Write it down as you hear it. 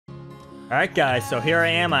Alright guys, so here I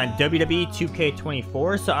am on WWE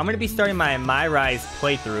 2K24, so I'm going to be starting my MyRise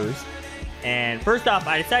playthroughs. And first off,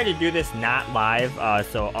 I decided to do this not live,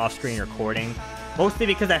 so off-screen recording. Mostly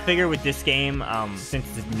because I figured with this game, since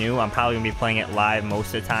it's new, I'm probably going to be playing it live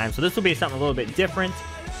most of the time. So this will be something a little bit different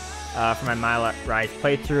for my MyRise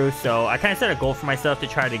playthrough. So I kind of set a goal for myself to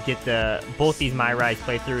try to get both these MyRise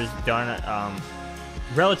playthroughs done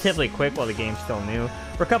relatively quick while the game's still new.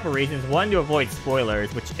 For a couple reasons. One, to avoid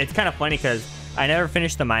spoilers, which it's kind of funny because I never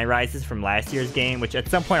finished the MyRises from last year's game, which at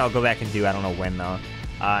some point I'll go back and do. I don't know when though.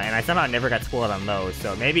 And I somehow never got spoiled on those,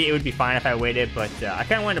 so maybe it would be fine if I waited, but I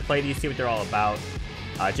kind of wanted to play these, see what they're all about,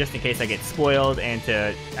 just in case I get spoiled and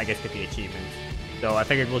to, I guess, get the achievements. So I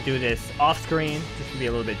figured we'll do this off-screen, just to be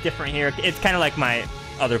a little bit different here. It's kind of like my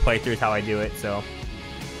other playthroughs, how I do it, so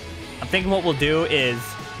I'm thinking what we'll do is,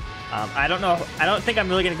 I don't think I'm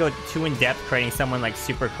really going to go too in-depth creating someone, like,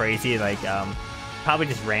 super crazy, like, probably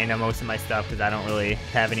just random most of my stuff, because I don't really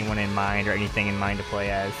have anyone in mind or anything in mind to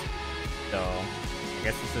play as, so I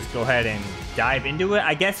guess let's just go ahead and dive into it.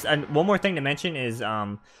 I guess one more thing to mention is,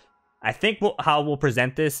 I think how we'll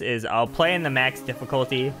present this is I'll play in the max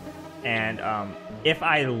difficulty, and if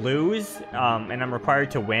I lose and I'm required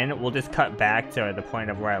to win, we'll just cut back to the point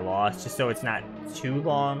of where I lost, just so it's not too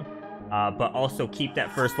long. But also keep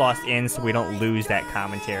that first loss in so we don't lose that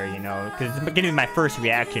commentary, you know, because it's getting my first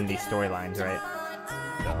reaction to these storylines, right?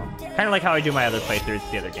 So, kind of like how I do my other playthroughs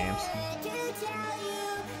to the other games.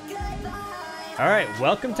 Alright,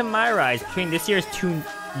 welcome to MyRise. Between this year's two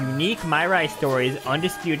unique MyRise stories,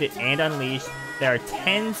 Undisputed and Unleashed, there are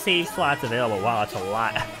 10 save slots available. Wow, that's a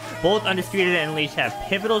lot. Both Undisputed and Unleashed have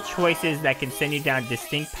pivotal choices that can send you down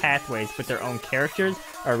distinct pathways with their own characters,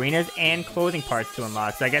 arenas, and clothing parts to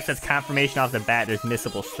unlock. So I guess that's confirmation off the bat there's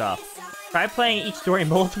missable stuff. Try playing each story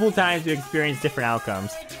multiple times to experience different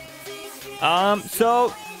outcomes.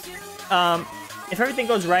 If everything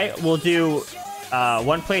goes right, we'll do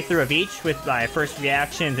one playthrough of each with my first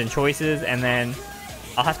reactions and choices, and then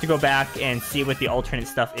I'll have to go back and see what the alternate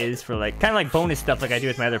stuff is for, like, kind of like bonus stuff like I do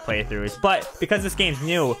with my other playthroughs. But because this game's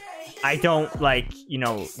new, I don't, like, you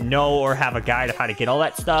know or have a guide of how to get all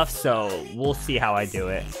that stuff, so we'll see how I do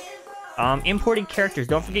it. Importing characters.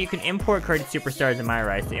 Don't forget you can import created superstars in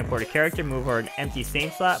MyRise. To import a character, move over an empty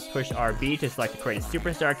same slot, push RB to select a created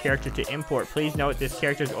superstar character to import. Please note this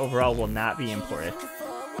character's overall will not be imported.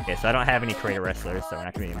 Okay, so I don't have any creator wrestlers, so we're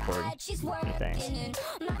not going to be importing anything.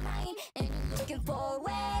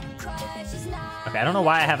 Okay, I don't know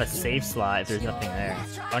why I have a save slot if there's nothing there.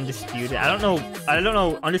 Undisputed. I don't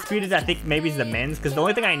know. Undisputed, I think maybe is the men's, because the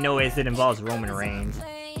only thing I know is it involves Roman Reigns.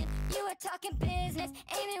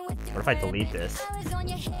 What if I delete this?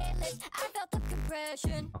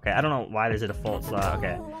 Okay, I don't know why there's a default slot.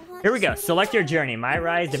 Okay, here we go. Select your journey.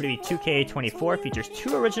 MyRise WWE 2K24 features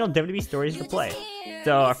 2 original WWE stories to play.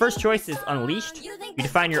 So our first choice is Unleashed. You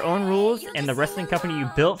define your own rules, and the wrestling company you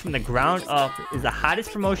built from the ground up is the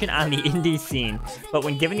hottest promotion on the indie scene. But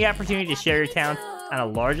when given the opportunity to share your talents on a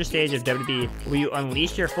larger stage of WWE, will you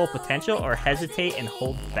unleash your full potential or hesitate and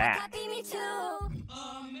hold back?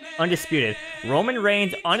 Undisputed. Roman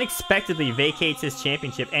Reigns unexpectedly vacates his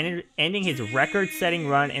championship, ending his record-setting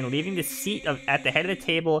run and leaving the seat at the head of the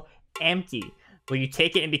table empty. Will you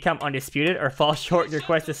take it and become undisputed, or fall short in your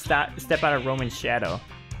quest to step out of Roman's shadow?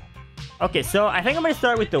 Okay, so I think I'm going to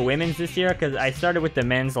start with the women's this year, because I started with the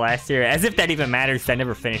men's last year, as if that even matters, I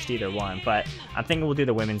never finished either one, but I'm thinking we'll do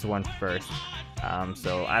the women's one first.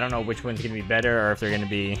 So I don't know which one's going to be better, or if they're going to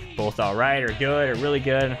be both alright, or good, or really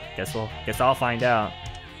good. Guess I'll find out.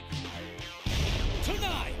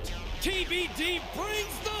 Tonight, TBD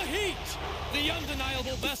brings the heat! The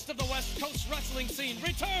undeniable best of the West Coast wrestling scene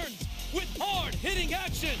returns with hard-hitting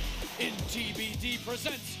action in TBD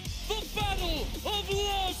presents the Battle of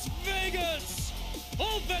Las Vegas!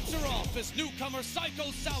 All bets are off as newcomer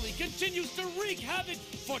Psycho Sally continues to wreak havoc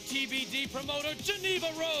for TBD promoter Geneva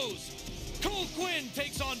Rose. Cole Quinn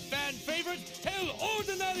takes on fan favorite El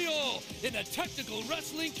Ordinario in a technical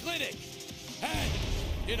wrestling clinic. And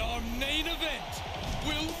in our main event,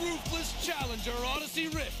 will ruthless challenger Odyssey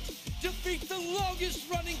Rift defeat the longest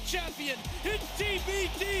running champion in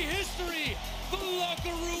TBD history, the locker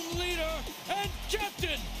room leader and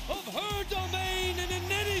captain of her domain in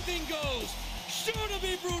an anything goes, sure to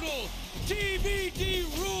be brutal, TBD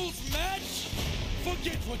rules match?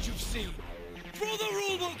 Forget what you've seen. Throw the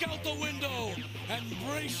rulebook out the window and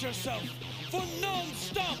brace yourself for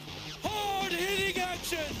non-stop, hard-hitting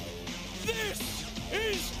action. This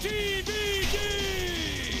is TBD!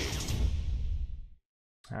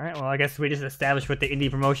 Alright, well, I guess we just established what the indie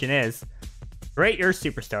promotion is. Rate your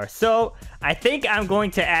superstar. So, I think I'm going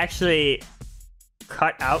to actually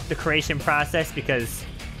cut out the creation process because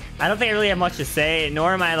I don't think I really have much to say,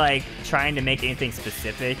 nor am I like trying to make anything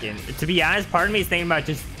specific. And to be honest, part of me is thinking about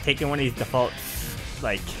just taking one of these default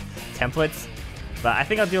like templates, but I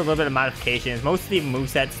think I'll do a little bit of modifications, mostly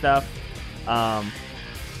moveset stuff.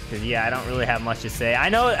 Because yeah, I don't really have much to say. I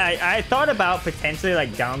know I thought about potentially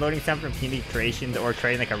like downloading something from TBD Creations or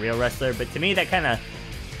trading like a real wrestler, but to me that kind of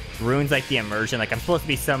ruins like the immersion. Like I'm supposed to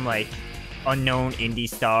be some like unknown indie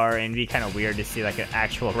star, and it'd be kind of weird to see like an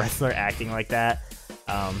actual wrestler acting like that.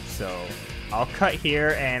 So I'll cut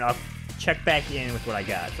here and I'll check back in with what I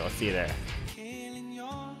got. So I'll see you there.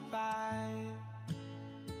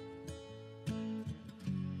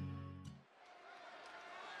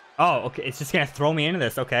 Oh, okay. It's just gonna throw me into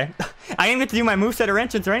this. Okay. I didn't get to do my moveset or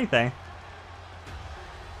entrance or anything.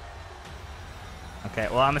 Okay.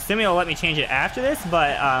 Well, I'm assuming it'll let me change it after this,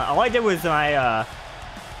 but all I did was my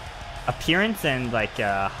appearance and like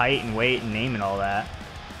height and weight and name and all that.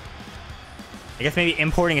 I guess maybe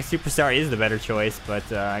importing a superstar is the better choice,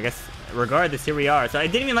 but I guess regardless, here we are. So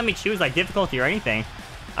it didn't even let me choose like difficulty or anything.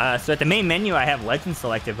 So at the main menu, I have legend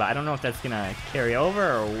selected, but I don't know if that's gonna carry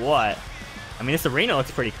over or what. I mean, this arena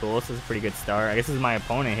looks pretty cool. This is a pretty good start. I guess this is my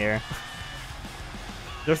opponent here.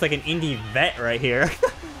 Looks like an indie vet right here.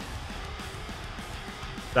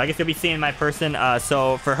 So I guess you'll be seeing my person.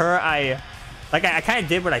 So for her, I kind of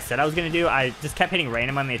did what I said I was going to do. I just kept hitting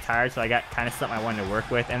random on the attire, so I got kind of something I wanted to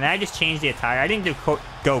work with. And then I just changed the attire. I didn't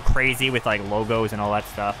go crazy with like logos and all that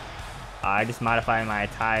stuff. I just modified my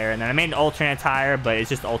attire. And then I made an alternate attire, but it's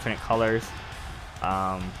just alternate colors.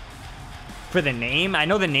 For the name, I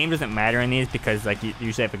know the name doesn't matter in these because like you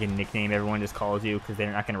usually have like a nickname everyone just calls you because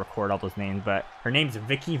they're not going to record all those names. But her name's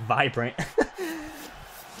Vicky Vibrant.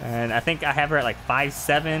 And I think I have her at like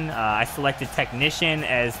 5'7". I selected Technician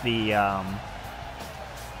as the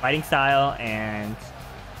fighting style, and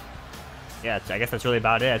yeah, I guess that's really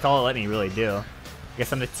about it. That's all it let me really do. I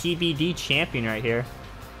guess I'm the TBD champion right here.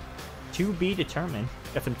 To be determined.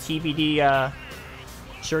 Got some TBD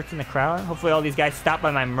shirts in the crowd. Hopefully all these guys stop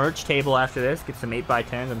by my merch table after this. Get some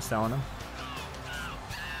 8x10s. I'm selling them.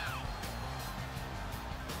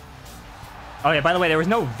 Oh yeah, by the way, there was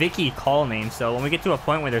no Vicky call name, so when we get to a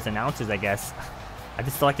point where there's announcers, I guess, I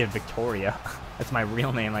just selected Victoria. That's my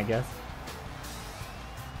real name, I guess.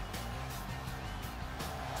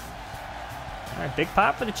 Alright, big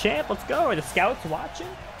pop for the champ. Let's go. Are the scouts watching?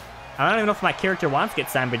 I don't even know if my character wants to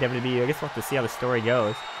get signed by WWE. I guess we'll have to see how the story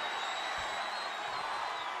goes.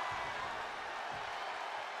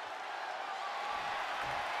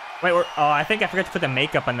 Wait, oh, I think I forgot to put the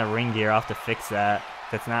makeup on the ring gear. I'll have to fix that.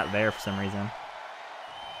 That's not there for some reason.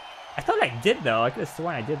 I thought I did, though. I could have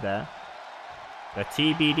sworn I did that. The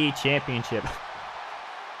TBD Championship.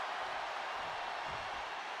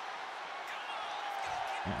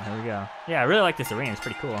 Yeah, here we go. Yeah, I really like this arena. It's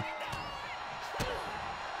pretty cool.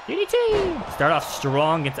 DDT! Start off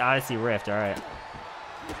strong against Odyssey Rift. All right.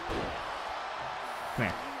 Come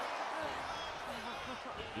here.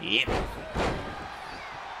 Yep.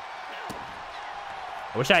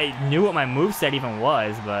 I wish I knew what my moveset even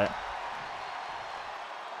was, but...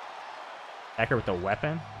 Attacker with the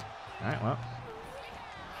weapon? Alright, well.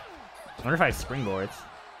 I wonder if I have springboards.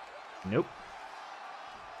 Nope.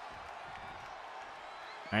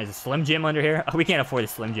 Alright, there's a Slim Jim under here. Oh, we can't afford the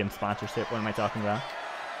Slim Jim sponsorship. What am I talking about?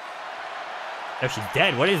 Oh, she's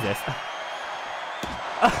dead. What is this?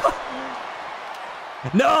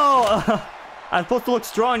 No! I'm supposed to look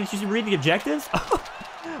strong. Did you read the objectives?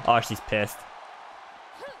 Oh, she's pissed.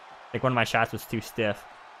 I think one of my shots was too stiff.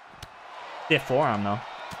 Stiff forearm, though.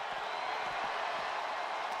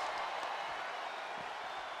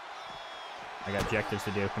 I got objectives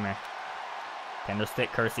to do. Come here. Kendo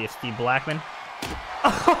stick, courtesy of Steve Blackman.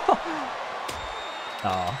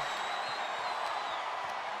 Oh.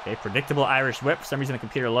 Okay, predictable Irish whip. For some reason, the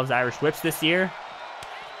computer loves Irish whips this year.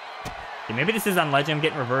 Okay, maybe this is on Legend. I'm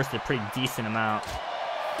getting reversed a pretty decent amount.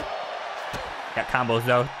 Got combos,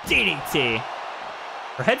 though. DDT.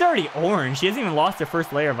 Her head's already orange. She hasn't even lost her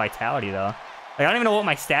first layer of vitality, though. Like, I don't even know what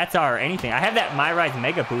my stats are or anything. I have that MyRise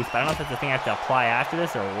Mega Boost, but I don't know if that's the thing I have to apply after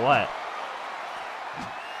this or what.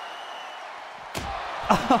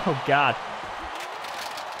 Oh, God.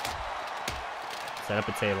 Set up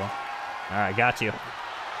a table. All right, got you.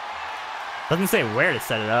 Doesn't say where to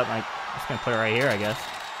set it up. I'm just going to put it right here, I guess.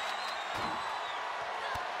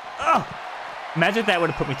 Oh! Imagine if that would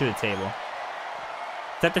have put me through the table.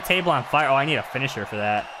 Set the table on fire. Oh, I need a finisher for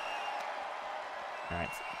that. All right.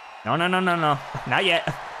 No, no, no, no, no. Not yet.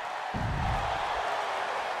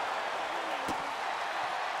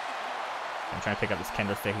 I'm trying to pick up this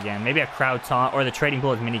kendo stick again. Maybe a crowd taunt or the trading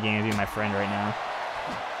bullets minigame would be my friend right now.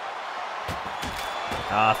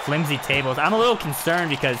 Flimsy tables. I'm a little concerned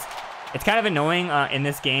because it's kind of annoying in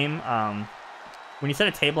this game. When you set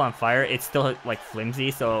a table on fire, it's still like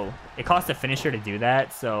flimsy, so it costs a finisher to do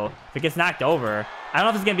that. So if it gets knocked over, I don't know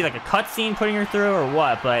if it's gonna be like a cutscene putting her through or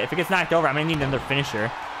what, but if it gets knocked over, I'm gonna need another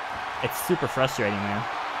finisher. It's super frustrating, man.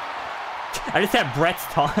 I just had Brett's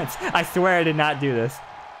taunts. I swear I did not do this.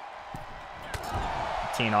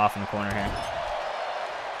 Teeing off in the corner here.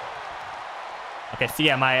 Okay, so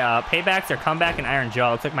yeah, my paybacks are comeback and iron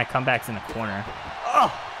jaw. Looks like my comeback's in the corner.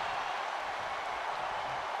 Oh!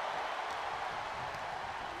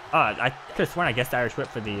 Oh, I could have sworn I guessed Irish whip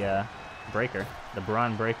for the breaker. The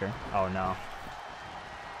brawn breaker. Oh, no.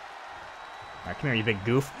 Alright, come here, you big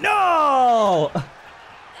goof. No!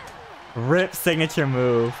 Rip signature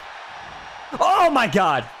move. Oh, my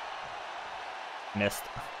God! Missed.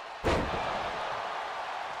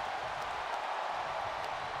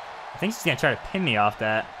 I think she's going to try to pin me off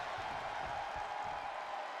that.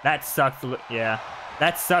 That sucks. Yeah.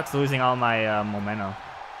 That sucks losing all my momentum.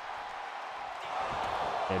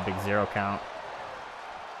 Okay, big 0 count.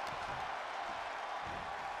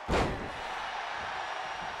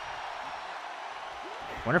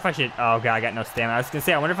 Wonder if I should... Oh, God, I got no stamina. I was going to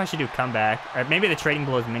say, I wonder if I should do comeback. Or maybe the Trading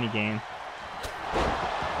Blows minigame.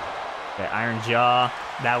 Okay, Iron Jaw.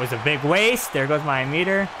 That was a big waste. There goes my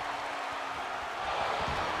meter.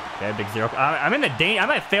 Okay, big 0. I'm in the danger. I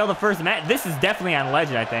might fail the first match. This is definitely on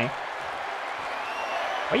Legend, I think.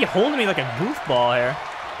 Why are you holding me like a goofball here?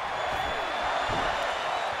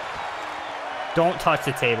 Don't touch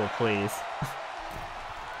the table, please.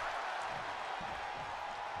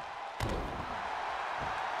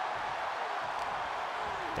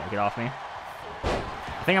 Okay, get off me.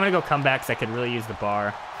 I think I'm gonna go comeback because I could really use the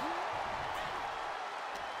bar.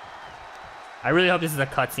 I really hope this is a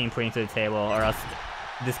cutscene putting to the table, or else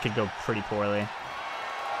this could go pretty poorly.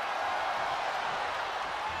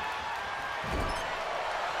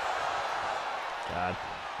 God,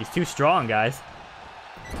 he's too strong, guys.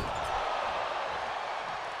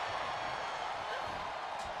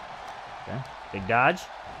 Okay, big dodge.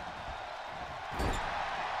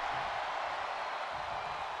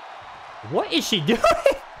 What is she doing?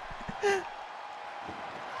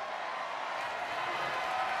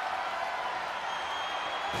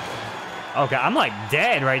 Okay, I'm like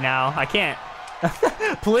dead right now. I can't.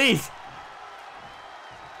 Please.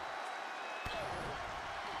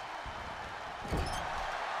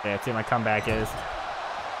 Okay, let's see what my comeback is.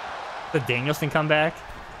 The Danielson comeback.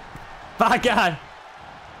 My God.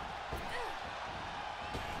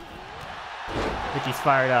 Vicky's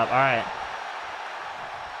fired up. All right.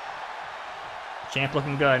 Champ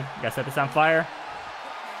looking good. Gotta set this on fire.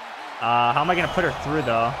 How am I gonna put her through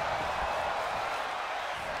though?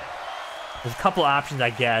 There's a couple options, I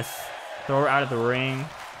guess. Throw her out of the ring.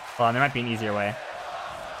 Hold on, there might be an easier way.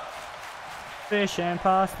 Fish and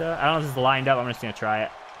pasta. I don't know if this is lined up. I'm just gonna try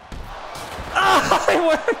it. Oh, it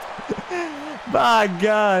worked! My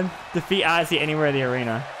God. Defeat Odyssey anywhere in the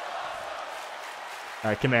arena.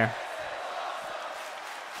 Alright, come here.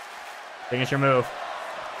 Signature move.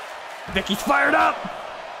 Vicky's fired up!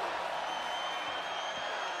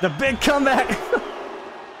 The big comeback!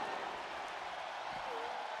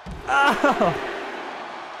 Oh!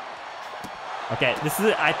 Okay, this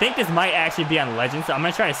is. I think this might actually be on Legend, so I'm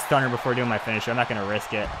gonna try to stun her before doing my finisher. I'm not gonna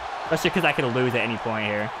risk it, especially because I could lose at any point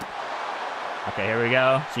here. Okay, here we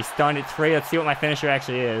go. She's stunned. It's free. Let's see what my finisher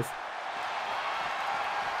actually is.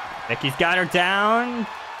 Vicky's got her down.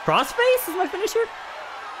 Crossface is my finisher.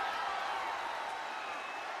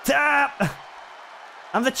 Tap!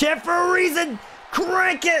 I'm the champ for a reason!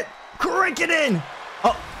 Crank it! Crank it in!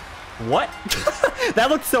 Oh, what? That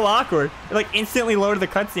looked so awkward. It like instantly loaded the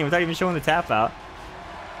cutscene without even showing the tap out.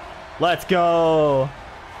 Let's go.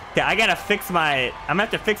 Okay, I gotta fix my... I'm gonna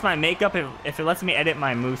have to fix my makeup. If it lets me edit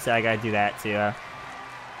my moveset, I gotta do that too. I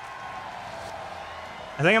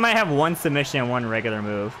think I might have one submission and one regular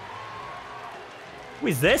move. Who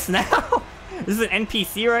is this now? This is an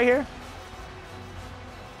NPC right here?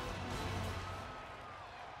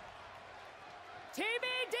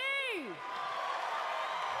 TBD!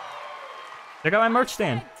 Check out my merch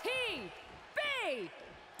stand. TBD!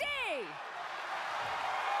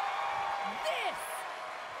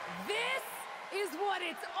 This is what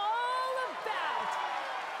it's all about.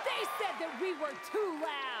 They said that we were too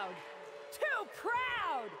loud, too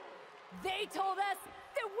proud. They told us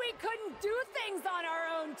that we couldn't do things on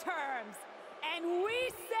our own terms. And we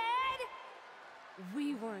said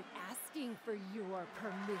we weren't asking for your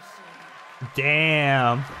permission.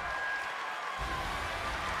 Damn.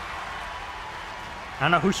 I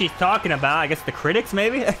don't know who she's talking about. I guess the critics,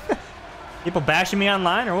 maybe? People bashing me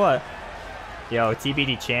online or what? Yo,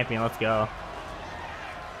 TBD champion, let's go.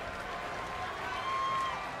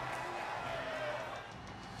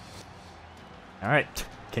 Alright,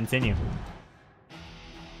 continue.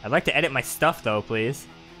 I'd like to edit my stuff though, please.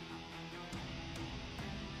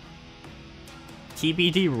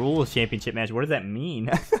 TBD Rules Championship match, what does that mean?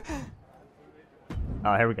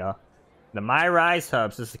 Oh, here we go. The MyRise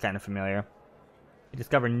hubs, this is kind of familiar. You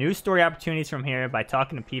discover new story opportunities from here by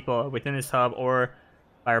talking to people within this hub or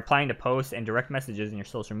by replying to posts and direct messages in your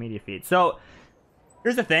social media feed. So,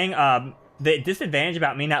 here's the thing. The disadvantage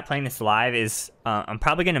about me not playing this live is I'm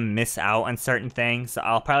probably going to miss out on certain things. So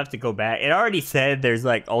I'll probably have to go back. It already said there's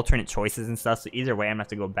like alternate choices and stuff. So either way, I'm going to have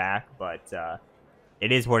to go back. But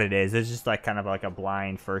it is what it is. It's just like kind of like a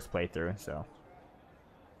blind first playthrough. So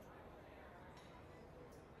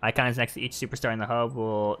icons next to each superstar in the hub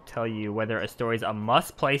will tell you whether a story is a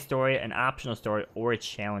must-play story, an optional story, or a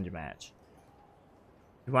challenge match.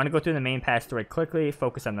 If you want to go through the main path story quickly,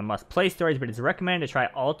 focus on the must-play stories, but it's recommended to try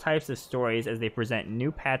all types of stories as they present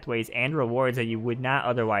new pathways and rewards that you would not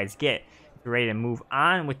otherwise get. If you're ready to move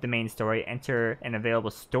on with the main story, enter an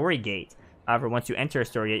available story gate. However, once you enter a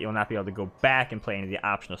story gate, you'll not be able to go back and play any of the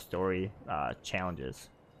optional story challenges.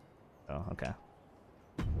 Oh, okay.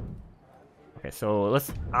 Okay, so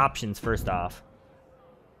let's options first off.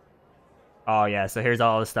 Oh yeah, so here's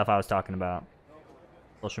all the stuff I was talking about.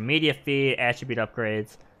 Social media feed, attribute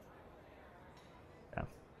upgrades.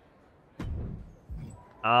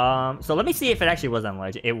 Yeah. So let me see if it actually was on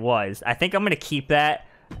Legend. It was. I think I'm going to keep that,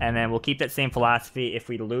 and then we'll keep that same philosophy. If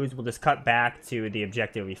we lose, we'll just cut back to the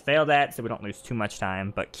objective we failed at, so we don't lose too much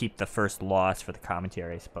time, but keep the first loss for the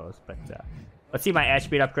commentary, I suppose. But let's see my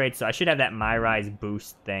attribute upgrades. So I should have that MyRise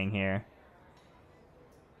boost thing here.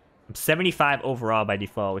 I'm 75 overall by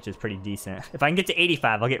default, which is pretty decent. If I can get to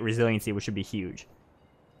 85, I'll get resiliency, which would be huge.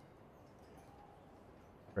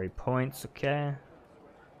 Great points, okay.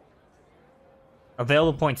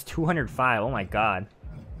 Available points 205. Oh my god.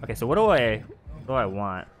 Okay, so what do I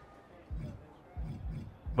want?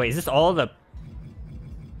 Wait, is this all the?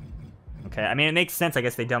 Okay, I mean it makes sense. I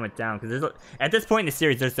guess they dumb it down because at this point in the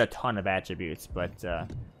series there's a ton of attributes, but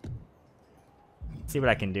let's see what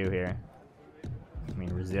I can do here. I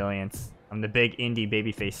mean resilience. I'm the big indie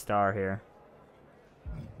babyface star here.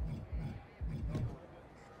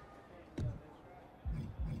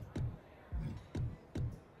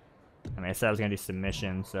 I mean, I said I was gonna do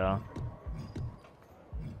submission, so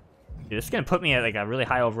dude, this is gonna put me at like a really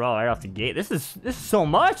high overall right off the gate. This is so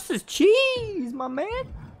much. This is cheese, my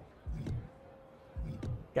man.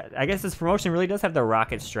 I guess this promotion really does have the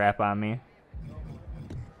rocket strap on me.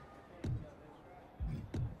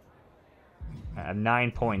 I have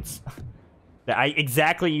 9 points. I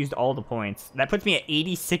exactly used all the points. That puts me at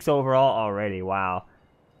 86 overall already. Wow.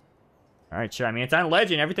 All right, sure. I mean, it's on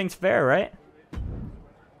Legend. Everything's fair, right?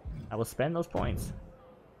 I will spend those points.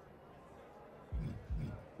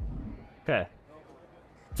 Okay.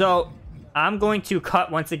 So, I'm going to cut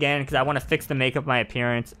once again because I want to fix the makeup of my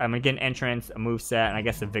appearance. I'm going to get an entrance, a moveset, and I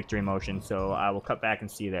guess a victory motion. So, I will cut back and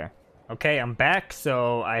see you there. Okay, I'm back.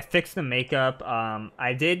 So, I fixed the makeup.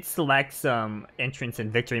 I did select some entrance and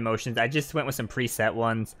victory motions. I just went with some preset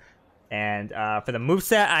ones. And for the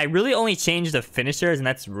moveset, I really only changed the finishers, and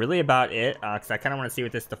that's really about it. Because I kind of want to see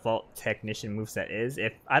what this default technician moveset is.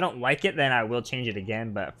 If I don't like it, then I will change it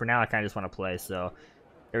again. But for now, I kind of just want to play. So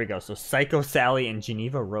here we go. So Psycho Sally and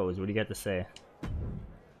Geneva Rose. What do you got to say?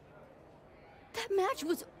 That match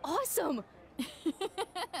was awesome.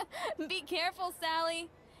 Be careful, Sally.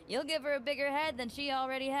 You'll give her a bigger head than she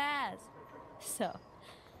already has. So,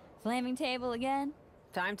 flaming table again?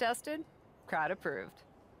 Time tested, crowd approved.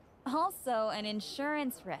 Also an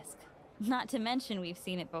insurance risk. Not to mention we've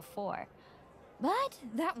seen it before. But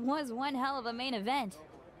that was one hell of a main event.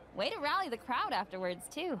 Way to rally the crowd afterwards,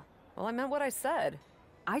 too. Well, I meant what I said.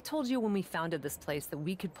 I told you when we founded this place that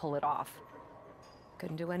we could pull it off.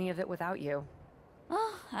 Couldn't do any of it without you.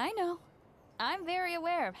 Oh, I know. I'm very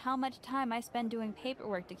aware of how much time I spend doing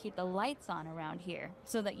paperwork to keep the lights on around here,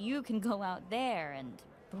 so that you can go out there and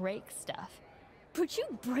break stuff. But you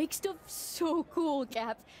break stuff so cool,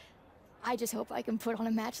 Cap. I just hope I can put on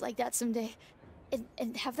a match like that someday.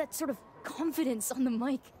 And have that sort of confidence on the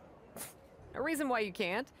mic. No reason why you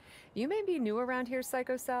can't. You may be new around here,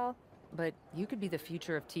 Psycho Sal, but you could be the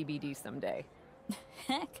future of TBD someday.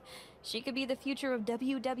 Heck, she could be the future of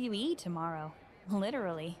WWE tomorrow.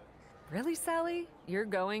 Literally. Really, Sally? You're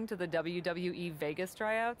going to the WWE Vegas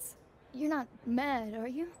tryouts? You're not mad, are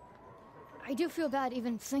you? I do feel bad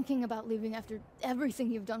even thinking about leaving after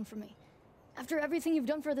everything you've done for me. After everything you've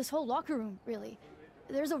done for this whole locker room, really.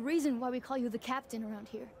 There's a reason why we call you the captain around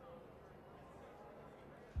here.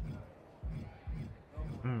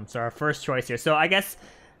 So our first choice here. So I guess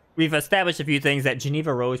we've established a few things, that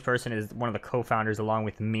Geneva Rose person is one of the co-founders along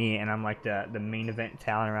with me, and I'm like the main event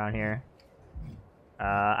talent around here.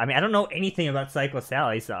 I mean, I don't know anything about Psycho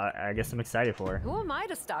Sally, so I guess I'm excited for her. Who am I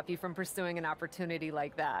to stop you from pursuing an opportunity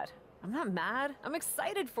like that? I'm not mad. I'm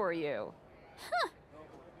excited for you. Huh.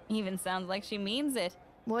 Even sounds like she means it.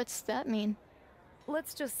 What's that mean?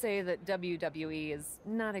 Let's just say that WWE is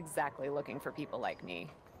not exactly looking for people like me.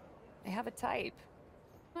 They have a type.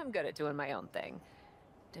 I'm good at doing my own thing.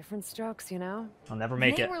 Different strokes, you know? I'll never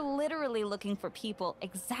make They it. were literally looking for people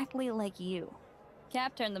exactly like you.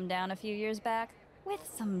 Cap turned them down a few years back with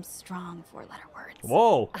some strong four-letter words.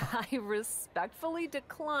 Whoa. I respectfully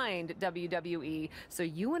declined WWE so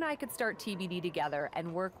you and I could start TBD together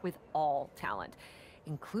and work with all talent,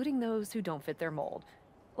 including those who don't fit their mold.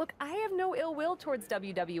 Look, I have no ill will towards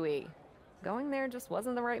WWE. Going there just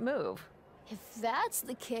wasn't the right move. If that's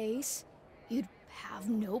the case, you'd have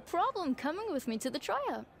no problem coming with me to the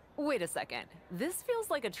tryout. Wait a second. This feels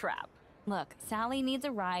like a trap. Look, Sally needs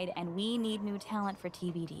a ride, and we need new talent for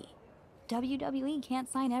TBD. WWE can't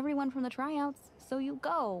sign everyone from the tryouts, so you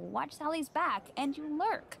go, watch Sally's back, and you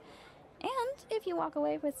lurk. And if you walk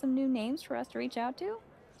away with some new names for us to reach out to,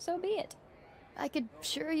 so be it. I could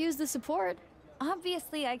sure use the support.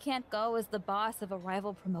 Obviously, I can't go as the boss of a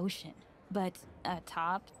rival promotion, but a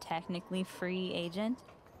top, technically free agent?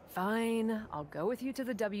 Fine, I'll go with you to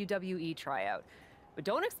the WWE tryout, but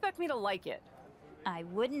don't expect me to like it. I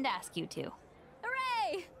wouldn't ask you to.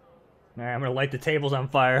 Hooray! Alright, I'm gonna light the tables on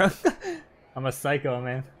fire. I'm a psycho,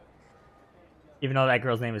 man. Even though that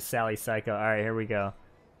girl's name is Sally Psycho. Alright, here we go.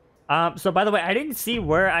 So by the way, I didn't see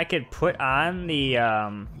where I could put on the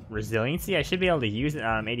resiliency. I should be able to use it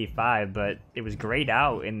on 85, but it was grayed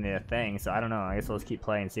out in the thing, so I don't know. I guess let's keep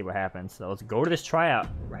playing and see what happens. So let's go to this tryout.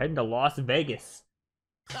 We're heading to Las Vegas.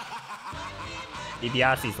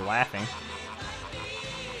 DiBiase's laughing.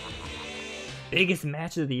 Biggest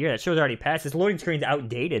match of the year. That show's already passed. This loading screen's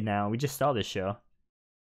outdated now. We just saw this show.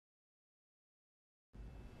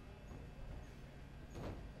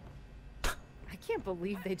 I can't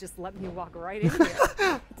believe they just let me walk right in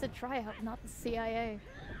here. It's a tryout, not the CIA.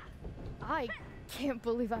 I can't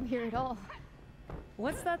believe I'm here at all.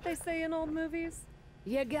 What's that they say in old movies?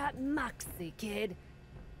 You got moxie, kid.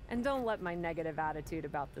 And don't let my negative attitude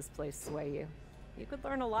about this place sway you. You could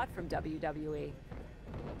learn a lot from WWE.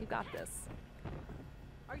 You got this.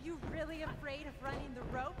 Are you really afraid of running the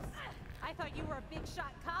ropes? I thought you were a big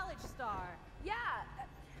shot college star. Yeah,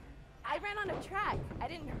 I ran on a track. I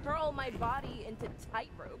didn't hurl my body into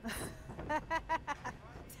tightrope.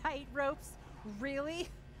 Tight ropes? Really?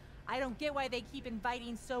 I don't get why they keep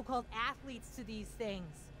inviting so-called athletes to these things.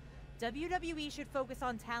 WWE should focus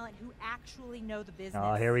on talent who actually know the business.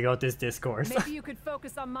 Oh, here we go with this discourse. Maybe you could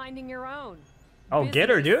focus on minding your own. Oh, get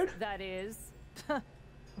her, dude. That is.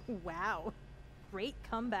 Wow. Great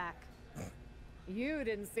comeback. You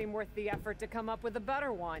didn't seem worth the effort to come up with a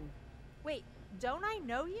better one. Wait, don't I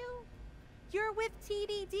know you? You're with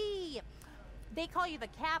TBD. They call you the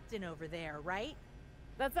captain over there, right?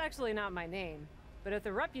 That's actually not my name, but if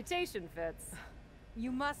the reputation fits.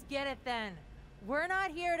 You must get it then. We're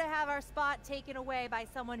not here to have our spot taken away by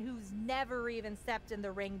someone who's never even stepped in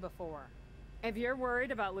the ring before. If you're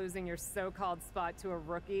worried about losing your so-called spot to a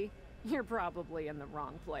rookie, you're probably in the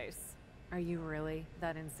wrong place. Are you really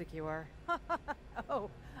that insecure? Oh,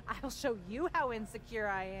 I'll show you how insecure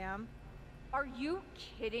I am. Are you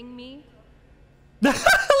kidding me? Look at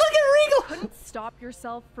Regal! Couldn't stop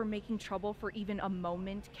yourself from making trouble for even a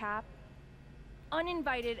moment, Cap?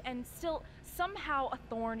 Uninvited and still somehow a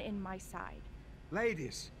thorn in my side.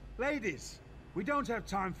 Ladies, we don't have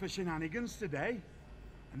time for shenanigans today.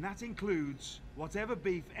 And that includes whatever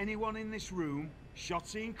beef anyone in this room,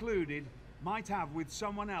 Shotzi included, might have with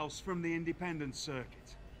someone else from the independent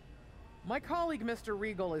circuit. My colleague Mr.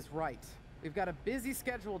 Regal is right. We've got a busy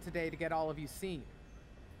schedule today to get all of you seen.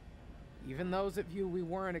 Even those of you we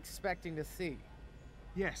weren't expecting to see.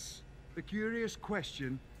 Yes, the curious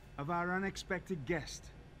question of our unexpected guest.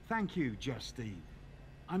 Thank you, Justine.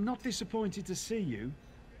 I'm not disappointed to see you,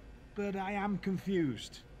 but I am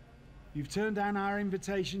confused. You've turned down our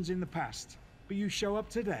invitations in the past, but you show up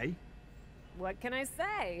today? What can I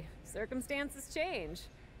say? Circumstances change.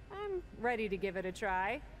 I'm ready to give it a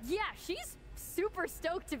try. Yeah, she's super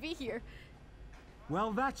stoked to be here.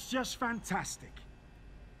 Well, that's just fantastic.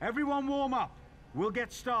 Everyone warm up. We'll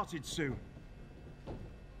get started soon.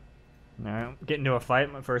 Alright, get into a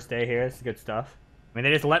fight my first day here. This is good stuff. I mean,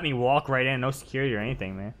 they just let me walk right in, no security or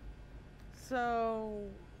anything, man. So,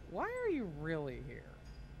 why are you really here?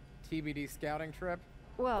 TBD scouting trip?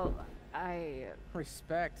 Well, I...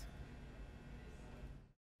 Respect.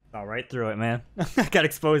 All right through it, man. I got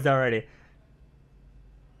exposed already.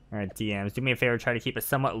 All right, DMs, do me a favor, try to keep a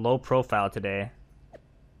somewhat low profile today.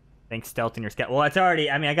 Thanks, stealth in your scout. Well, it's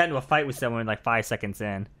already. I mean, I got into a fight with someone like 5 seconds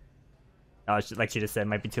in. Oh, like she just said,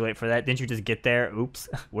 might be too late for that. Didn't you just get there? Oops.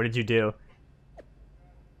 What did you do?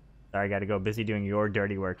 Sorry, I gotta go. Busy doing your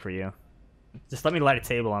dirty work for you. Just let me light a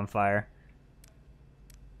table on fire.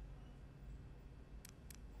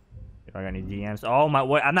 Do I got any DMs? Oh my!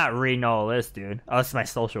 What? I'm not reading all this, dude. Oh, this is my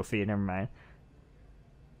social feed. Never mind.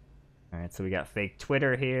 All right, so we got fake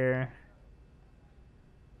Twitter here.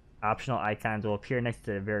 Optional icons will appear next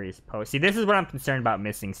to various posts. See, this is what I'm concerned about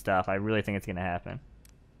missing stuff. I really think it's gonna happen.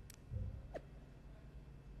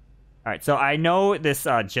 All right, so I know this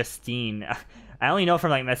Justine. I only know from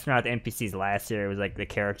like messing around with NPCs last year. It was like the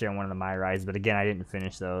character in one of the MyRise, but again, I didn't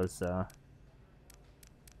finish those, so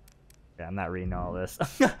yeah, I'm not reading all this.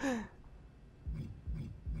 All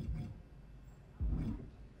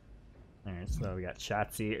right, so we got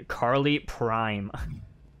Shotzi, Carly Prime.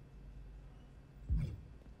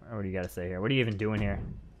 What do you got to say here? What are you even doing here?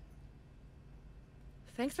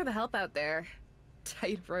 Thanks for the help out there.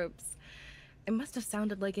 Tight ropes. I must have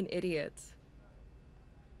sounded like an idiot.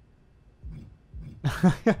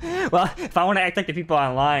 Well, if I want to act like the people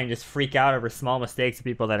online, just freak out over small mistakes of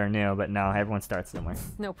people that are new, but no, everyone starts somewhere.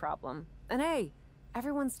 No problem. And hey,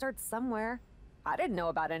 everyone starts somewhere. I didn't know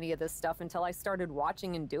about any of this stuff until I started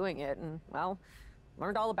watching and doing it, and, well,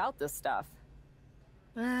 learned all about this stuff.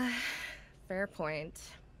 Fair point.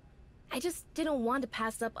 I just didn't want to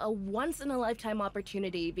pass up a once-in-a-lifetime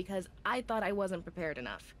opportunity because I thought I wasn't prepared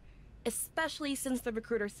enough. Especially since the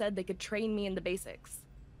recruiter said they could train me in the basics.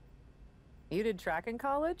 You did track in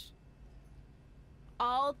college?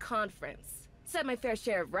 All conference. Set my fair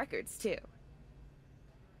share of records, too.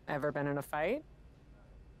 Ever been in a fight?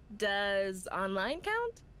 Does online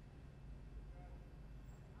count?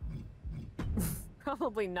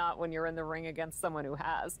 Probably not when you're in the ring against someone who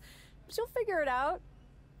has. But you'll figure it out.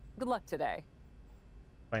 Good luck today.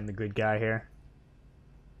 Find the good guy here.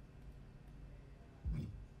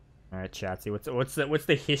 All right, Chatsy, what's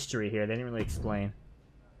the history here? They didn't really explain.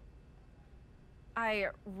 I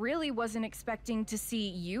really wasn't expecting to see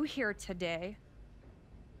you here today.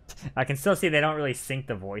 I can still see they don't really sync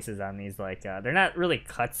the voices on these. Like, they're not really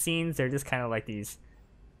cutscenes. They're just kind of like these.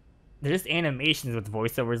 They're just animations with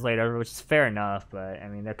voiceovers laid over, which is fair enough. But I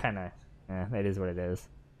mean, they're kind of. It is what it is.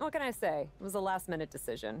 What can I say? It was a last-minute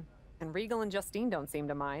decision, and Regal and Justine don't seem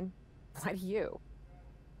to mind. Why do you?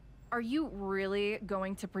 Are you really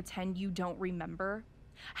going to pretend you don't remember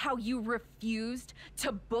how you refused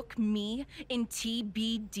to book me in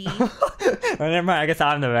TBD? Oh, never mind. I guess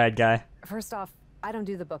I'm the bad guy. First off, I don't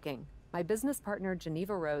do the booking. My business partner,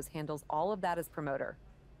 Geneva Rose, handles all of that as promoter.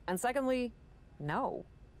 And secondly, no,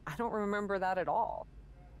 I don't remember that at all.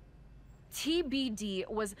 TBD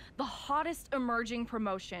was the hottest emerging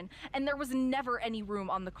promotion, and there was never any room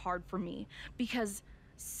on the card for me because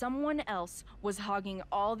someone else was hogging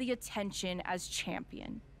all the attention as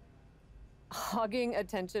champion. Hogging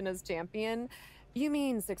attention as champion? You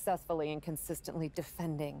mean successfully and consistently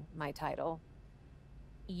defending my title?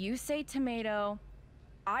 You say tomato,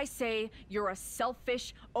 I say you're a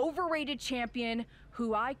selfish, overrated champion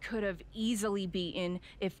who I could have easily beaten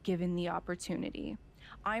if given the opportunity.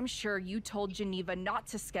 I'm sure you told Geneva not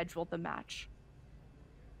to schedule the match.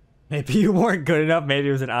 Maybe you weren't good enough. Maybe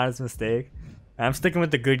it was an honest mistake. I'm sticking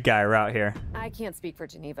with the good guy route here. I can't speak for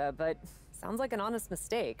Geneva, but sounds like an honest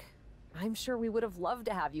mistake. I'm sure we would have loved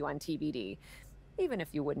to have you on TBD, even if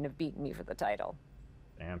you wouldn't have beaten me for the title.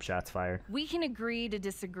 Damn, shots fired. We can agree to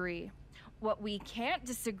disagree. What we can't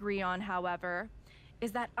disagree on, however,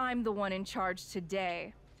 is that I'm the one in charge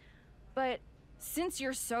today. But since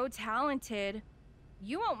you're so talented,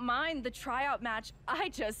 you won't mind the tryout match I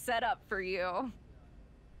just set up for you.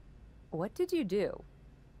 What did you do?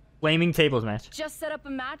 Flaming tables match. Just set up a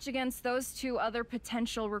match against those two other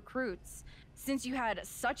potential recruits. Since you had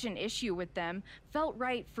such an issue with them, felt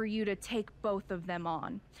right for you to take both of them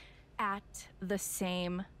on at the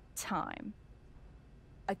same time.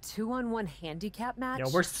 A 2-on-1 handicap match? Yo,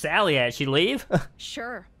 where's Sally at? She leave?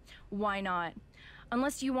 Sure, why not?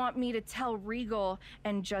 Unless you want me to tell Regal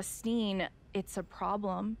and Justine it's a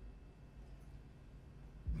problem.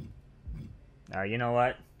 You know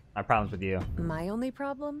what? My problem's with you. My only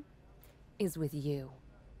problem is with you.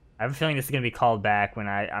 I have a feeling this is going to be called back when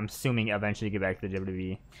I'm assuming eventually get back to the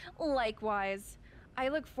WWE. Likewise. I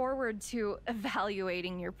look forward to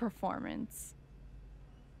evaluating your performance.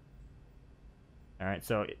 Alright,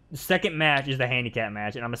 so the second match is the handicap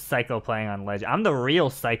match, and I'm a psycho playing on Legend. I'm the real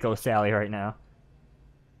psycho Sally right now.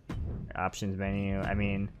 Options menu, I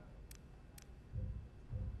mean...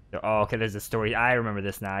 Oh, okay, there's a story. I remember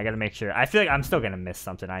this now. I gotta make sure. I feel like I'm still gonna miss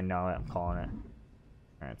something. I know it. I'm calling it.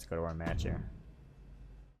 Alright, let's go to our match here.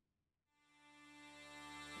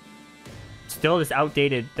 Still this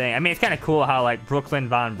outdated thing. I mean, it's kind of cool how, like, Brooklyn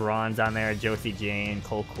Von Braun's on there, Josie Jane,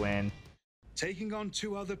 Cole Quinn. Taking on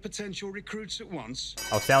 2 other potential recruits at once.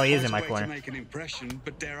 Oh, Sally is in Quite my a way corner. to make an impression,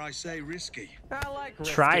 but dare I say risky. I like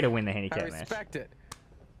risky. Try to win the handicap I match. respect it.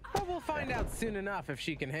 But we'll find out soon enough if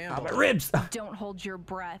she can handle My it. ribs! Don't hold your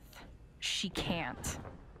breath. She can't.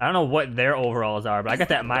 I don't know what their overalls are, but I got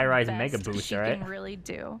that MyRise Mega Best Boost, she alright? can really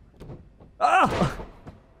do. Oh!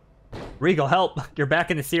 Regal, help! You're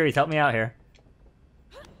back in the series. Help me out here.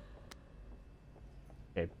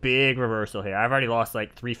 Okay, big reversal here. I've already lost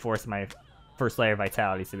like 3/4 of my first layer of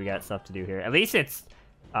vitality, so we got stuff to do here. At least it's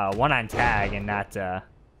 1 on tag and not 1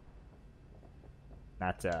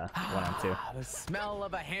 on 2. The smell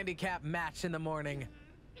of a handicap match in the morning.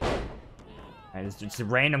 It's just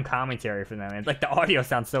random commentary from them. It's like the audio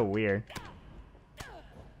sounds so weird.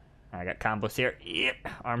 I got combos here. Yep.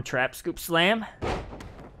 Arm trap, scoop slam.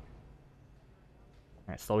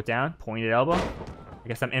 Alright, slow it down. Pointed elbow. I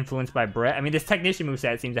guess I'm influenced by Brett. I mean, this technician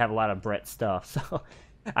moveset seems to have a lot of Brett stuff, so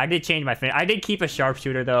I did change my finish. I did keep a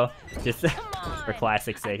sharpshooter though, just for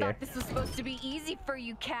classic's sake here. This was supposed to be easy for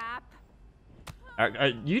you, Cap.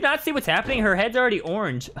 You not see what's happening? Her head's already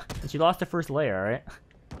orange. She lost her first layer, alright?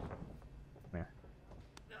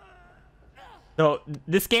 So,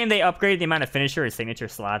 this game, they upgraded the amount of finisher and signature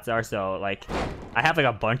slots are, so, like, I have, like,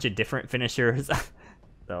 a bunch of different finishers.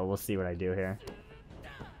 So, we'll see what I do here.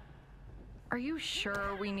 Are you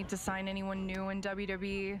sure we need to sign anyone new in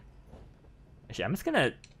WWE? Actually, I'm just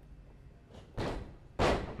gonna... I'm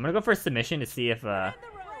gonna go for a submission to see if, Oh,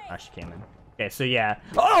 she came in. Okay, so, yeah.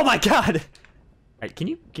 Oh, my God! Alright, can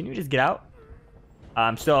you just get out?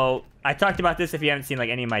 So I talked about this if you haven't seen like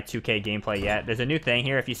any of my 2K gameplay yet. There's a new thing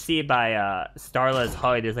here. If you see by Starla's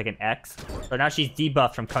HUD, there's like an X. So now she's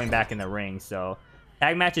debuffed from coming back in the ring. So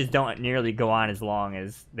tag matches don't nearly go on as long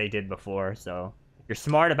as they did before. So if you're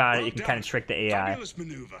smart about it, you can kind of trick the AI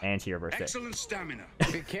and to reverse it. Excellent stamina.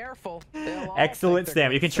 Be careful. Excellent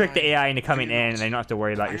stamina. You can trick the AI into coming in, and they don't have to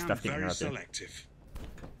worry about your stuff getting interrupted. Selective.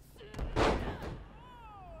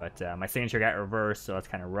 But my signature got reversed, so that's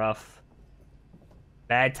kind of rough.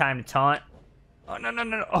 Bad time to taunt. Oh, no, no,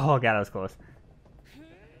 no. Oh, God, that was close.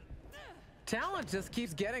 Talent just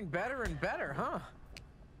keeps getting better and better, huh?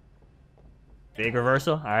 Big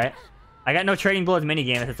reversal. All right. I got no trading blows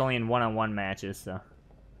minigame. It's only in one-on-one matches, so.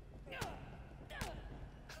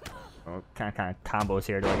 What kind of combos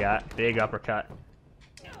here do I got? Big uppercut.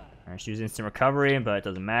 All right, she used instant recovery, but it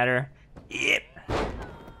doesn't matter. Yep.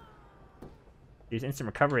 Use instant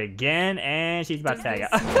recovery again, and she's about to tag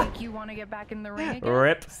out. Like you want to get back in the ring again?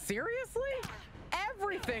 Rip. Seriously?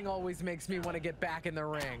 Everything always makes me want to get back in the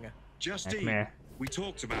ring. Justine, we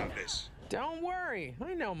talked about this. Don't worry,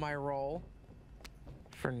 I know my role.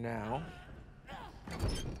 For now.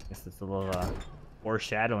 Guess it's a little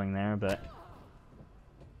foreshadowing there, but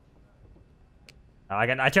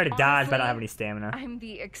I tried to dodge, but I don't have any stamina. I'm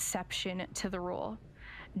the exception to the rule.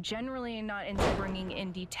 Generally not into bringing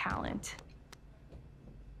indie talent.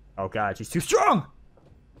 Oh God, she's too strong!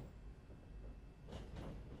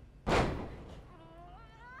 I'm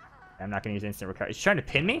not gonna use instant recovery. She's trying to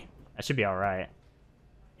pin me? That should be alright.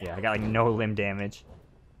 Yeah, I got like no limb damage.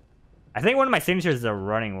 I think one of my signatures is a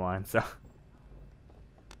running one, so.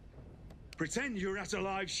 Pretend you're at a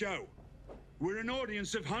live show. We're an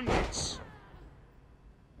audience of hundreds.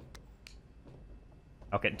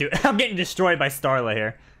 Okay, dude, I'm getting destroyed by Starla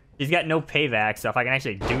here. She's got no payback, so if I can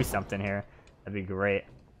actually do something here, that'd be great.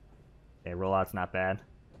 Okay, rollout's not bad.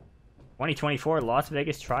 2024 Las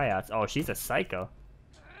Vegas tryouts. Oh, she's a psycho.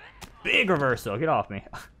 Big reversal. Get off me.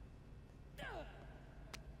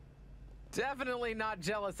 Definitely not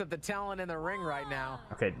jealous of the talent in the ring right now.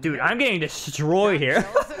 Okay, dude, I'm getting destroyed here.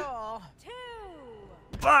 Jealous at all.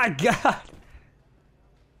 My God.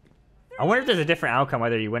 I wonder if there's a different outcome,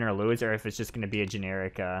 whether you win or lose, or if it's just going to be a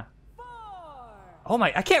generic, Oh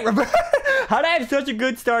my, I can't reverse. How did I have such a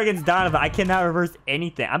good start against Donovan? I cannot reverse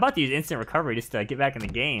anything. I'm about to use instant recovery just to get back in the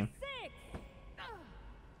game.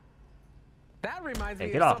 That reminds me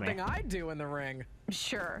Get of off something me. I do in the ring.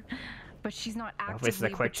 Sure, but she's not this is a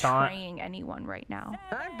actively quick taunt. betraying anyone right now.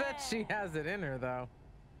 I bet she has it in her, though.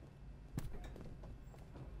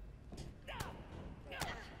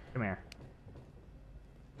 Come here.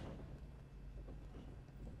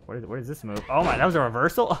 What is this move? Oh my, that was a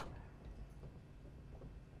reversal?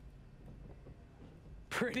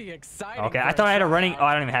 Pretty exciting. Okay, I thought I had a running... Oh,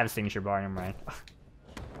 I don't even have a signature bar. Never mind.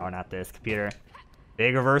 Oh, not this. Computer.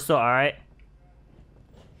 Big reversal. All right.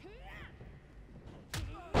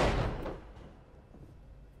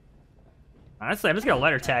 Honestly, I'm just gonna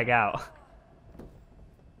let her tag out.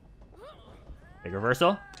 Big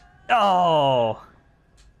reversal. Oh!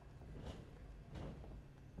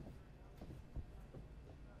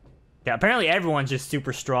 Yeah, apparently everyone's just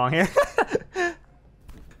super strong here.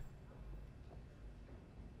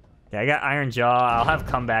 Yeah, I got Iron Jaw. I'll have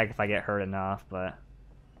comeback if I get hurt enough, but...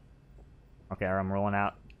 Okay, I'm rolling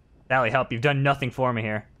out. Sally, help. You've done nothing for me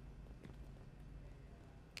here.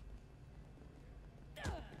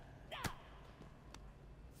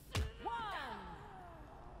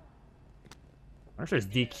 I wonder if there's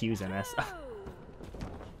DQs in this.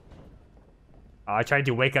 Oh, I tried to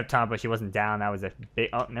do wake up Tom, but she wasn't down. That was a big...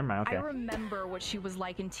 Oh, never mind. Okay. I remember what she was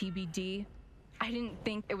like in TBD. I didn't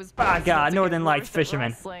think it was... Oh, God. Northern Lights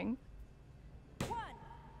fisherman. Wrestling. 1,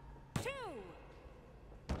 2.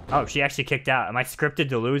 Oh, she actually kicked out. Am I scripted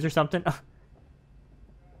to lose or something?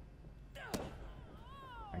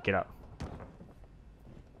 Right, get up.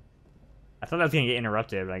 I thought I was going to get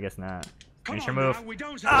interrupted, but I guess not. Finish your move.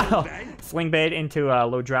 Oh! Sling bait into a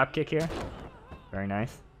low drop kick here. Very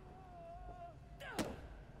nice.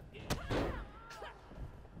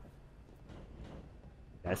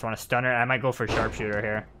 I just want to stun her. I might go for sharpshooter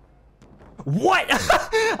here. What?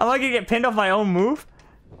 I'm not gonna get pinned off my own move?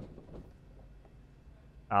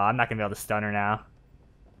 Oh, I'm not gonna be able to stun her now.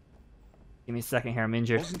 Give me a second here. I'm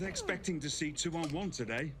injured. Wasn't expecting to see 2-on-1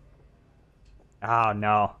 today. Oh,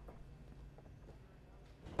 no.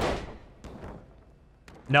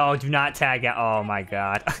 No, do not tag out. Oh, my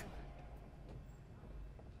God.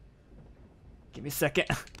 Give me a second.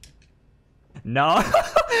 No.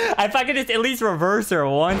 If I could just at least reverse her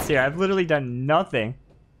once here. I've literally done nothing.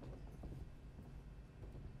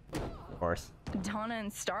 Of course. Donna and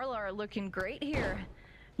Starla are looking great here.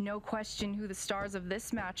 No question who the stars of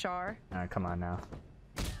this match are. Come on now.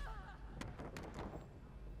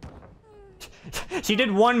 She did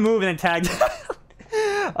one move and then tagged.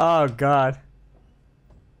 Oh, God.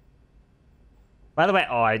 By the way,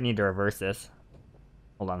 oh, I need to reverse this.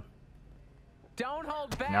 Hold on. Don't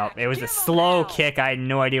hold back. Nope, it was a slow kick. I had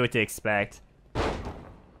no idea what to expect.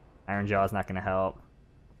 Iron Jaw's not gonna help.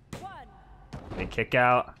 1. Big kick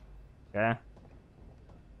out. Okay.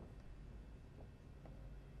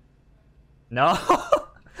 No.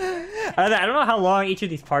 I don't know how long each of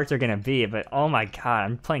these parts are gonna be, but oh my God,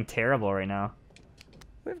 I'm playing terrible right now.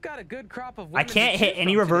 We've got a good crop of I can't hit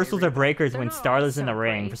any reversals or breakers when Starla's in the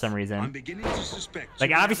ring for some reason. I'm beginning to suspect.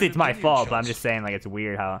 Like, obviously it's my fault, but I'm just saying, like, it's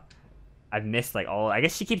weird how I've missed, like, all... I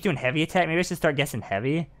guess she keeps doing heavy attack. Maybe I should start guessing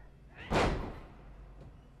heavy. Of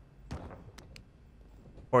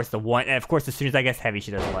course, as soon as I guess heavy,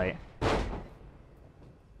 she does light.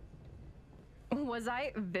 Was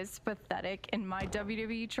I this pathetic in my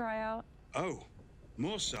WWE tryout? Oh,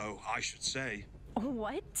 more so, I should say.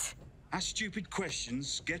 What? Ask stupid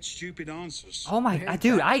questions, get stupid answers. Oh my...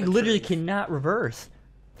 Dude, I literally cannot reverse.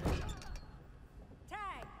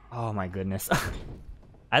 Oh my goodness.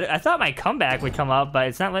 I thought my comeback would come up, but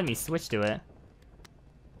it's not letting me switch to it.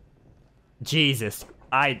 Jesus.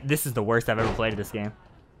 This is the worst I've ever played this game.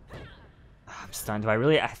 I'm stunned.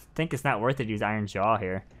 I think it's not worth it to use Iron Jaw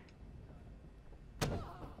here.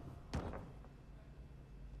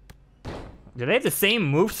 Do they have the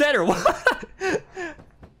same moveset or what?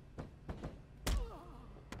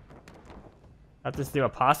 I'll just do a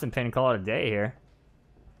Possum pin and call it a day here.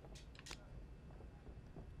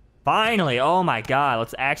 Finally! Oh my God,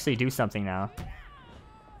 let's actually do something now.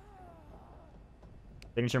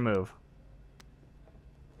 Signature move.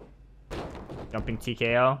 Jumping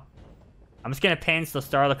TKO. I'm just gonna pin so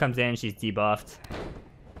Starla comes in, she's debuffed.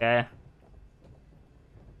 Okay.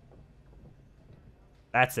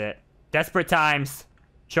 That's it. Desperate times.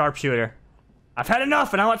 Sharpshooter. I've had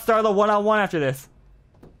enough and I want Starla one-on-one after this.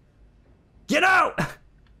 Get out!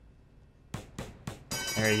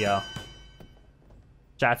 There you go.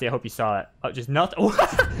 Chatty, I hope you saw it. Oh, just nothing.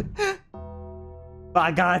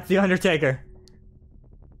 My God, it's the Undertaker.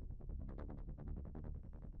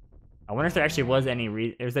 I wonder if there actually was any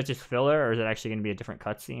is that just filler, or is it actually going to be a different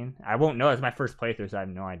cutscene? I won't know. It's my first playthrough, so I have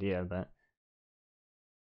no idea, but...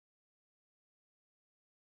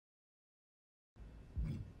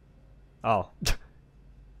 Oh.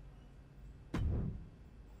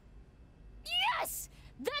 Yes!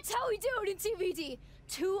 That's how we do it in TBD.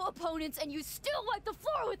 2 opponents and you still wipe the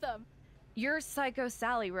floor with them. You're Psycho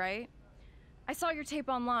Sally, right? I saw your tape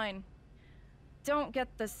online. Don't get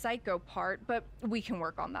the psycho part, but we can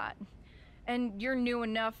work on that. And you're new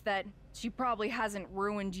enough that she probably hasn't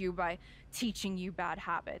ruined you by teaching you bad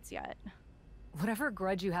habits yet. Whatever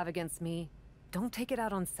grudge you have against me, don't take it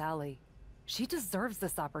out on Sally. She deserves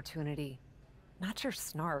this opportunity, not your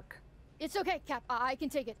snark. It's okay, Cap. I can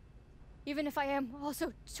take it. Even if I am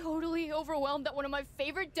also totally overwhelmed that one of my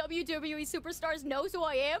favorite WWE superstars knows who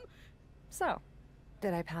I am. So,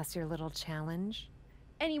 did I pass your little challenge?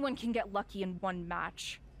 Anyone can get lucky in one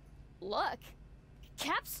match. Luck?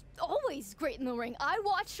 Cap's always great in the ring. I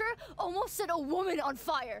watched her almost set a woman on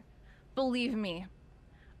fire. Believe me,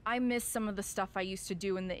 I miss some of the stuff I used to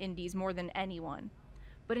do in the indies more than anyone.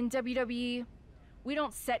 But in WWE, we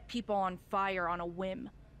don't set people on fire on a whim.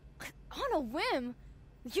 On a whim?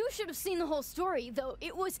 You should have seen the whole story, though.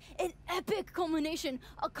 It was an epic culmination,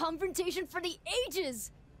 a confrontation for the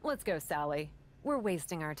ages. Let's go, Sally. We're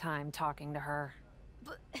wasting our time talking to her.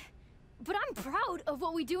 But I'm proud of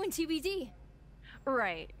what we do in TBD.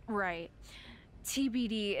 Right.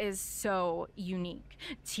 TBD is so unique.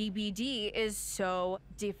 TBD is so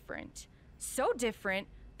different. So different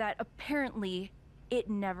that apparently it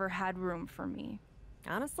never had room for me.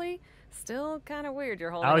 Honestly, still kind of weird you're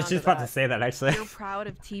holding I was on just to about to say that, actually. You're proud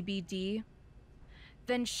of TBD?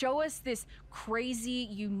 Then show us this crazy,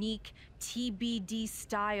 unique TBD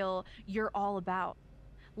style you're all about.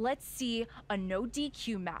 Let's see a no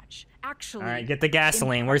DQ match. Actually, All right, get the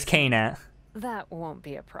gasoline. Where's Kane at? That won't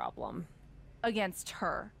be a problem. Against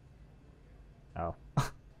her. Oh.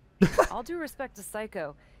 All due respect to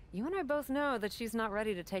Psycho, you and I both know that she's not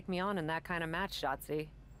ready to take me on in that kind of match, Shotzi.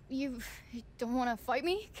 You don't want to fight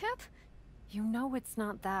me, Cap? You know it's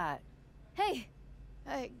not that. Hey,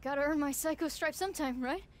 I gotta earn my Psycho stripe sometime,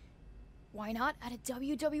 right? Why not at a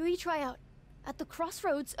WWE tryout? At the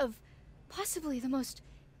crossroads of possibly the most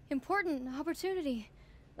important opportunity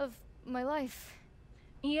of my life.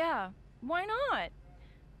 Yeah, why not?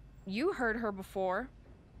 You heard her before.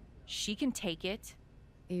 She can take it.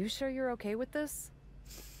 Are you sure you're okay with this?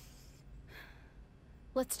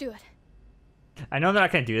 Let's do it. I know they're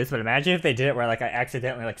not gonna do this, but imagine if they did it where like I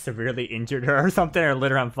accidentally like severely injured her or something or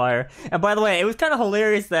lit her on fire. And by the way, it was kind of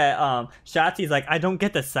hilarious that Shotzi's like, I don't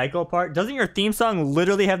get the psycho part. Doesn't your theme song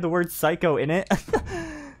literally have the word psycho in it?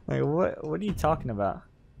 Like what are you talking about?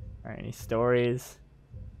 Alright, any stories?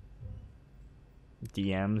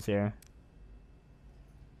 DMs here.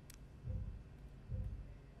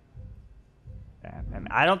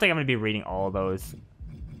 I don't think I'm gonna be reading all of those.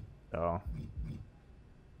 So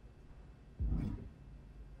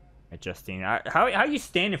Justine, how are you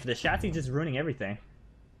standing for this? Shotzi just ruining everything.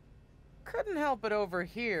 Couldn't help it over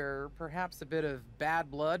here. Perhaps a bit of bad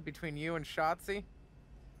blood between you and Shotzi.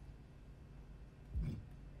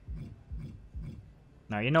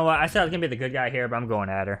 Now, you know what? I said I was gonna be the good guy here, but I'm going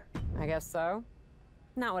at her. I guess so.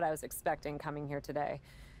 Not what I was expecting coming here today.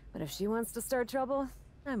 But if she wants to start trouble,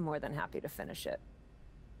 I'm more than happy to finish it.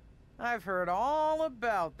 I've heard all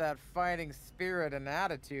about that fighting spirit and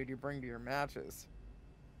attitude you bring to your matches.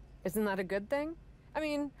 Isn't that a good thing? I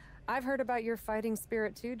mean, I've heard about your fighting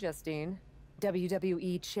spirit too, Justine.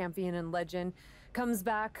 WWE champion and legend comes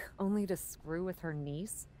back only to screw with her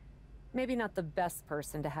niece. Maybe not the best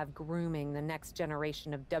person to have grooming the next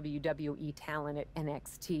generation of WWE talent at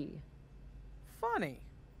NXT. Funny.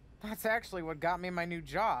 That's actually what got me my new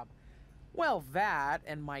job. Well, that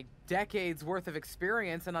and my decades worth of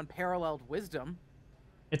experience and unparalleled wisdom.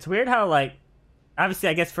 It's weird how, like, obviously,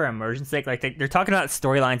 I guess for immersion's sake, like, they're talking about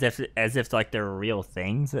storylines as if like they're real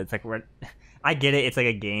things. It's like, I get it, it's like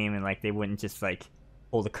a game, and like they wouldn't just like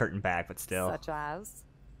pull the curtain back, but still. Such as?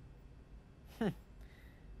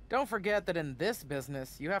 Don't forget that in this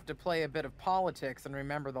business, you have to play a bit of politics and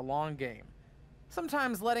remember the long game.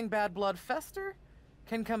 Sometimes letting bad blood fester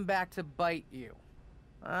can come back to bite you.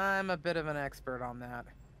 I'm a bit of an expert on that.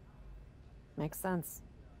 Makes sense.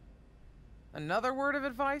 Another word of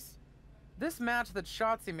advice? This match that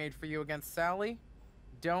Shotzi made for you against Sally,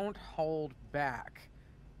 don't hold back.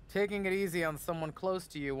 Taking it easy on someone close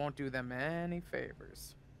to you won't do them any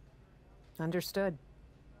favors. Understood.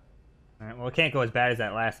 Alright, well, it can't go as bad as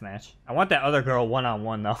that last match. I want that other girl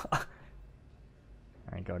one-on-one, though.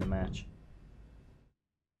 Alright, go to match.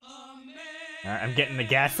 Alright, I'm getting the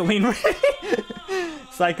gasoline ready.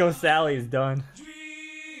 Psycho Sally is done.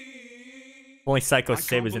 Only Psycho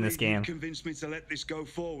Sid was in this game. Convinced me to let this go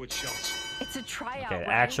forward, Shots. It's a tryout. Okay, right?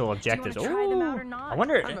 actual objectives. Do you wanna try them out or Ooh, not? I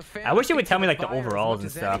wonder. I wish it would tell me like the overalls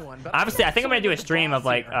and stuff. Obviously, I think I'm gonna do a stream of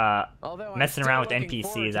like messing around with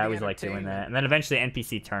NPCs. I always like doing that, and then eventually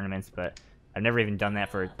NPC tournaments. But I've never even done that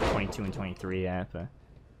for 22 and 23 yet. But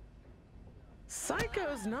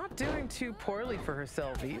Psycho's not doing too poorly for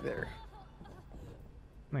herself either.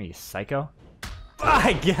 what are you, Psycho?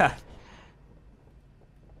 My God.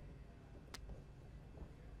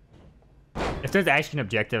 If there's actually an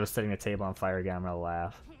objective of setting the table on fire again, I'm gonna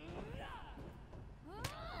laugh.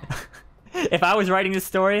 If I was writing this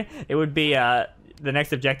story, it would be the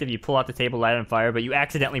next objective, you pull out the table, light it on fire, but you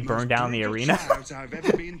accidentally burn down the arena. I've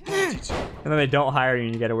ever been party to. And then they don't hire you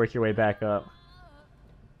and you gotta work your way back up.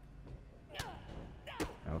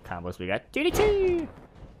 Oh, combos we got. DDT!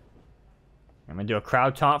 I'm gonna do a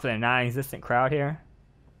crowd taunt for the non-existent crowd here.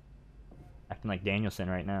 Acting like Danielson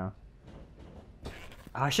right now. Oh,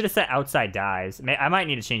 I should have set outside dives. I might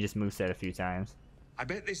need to change this moveset a few times. I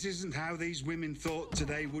bet this isn't how these women thought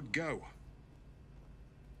today would go.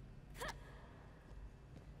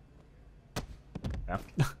 Yeah.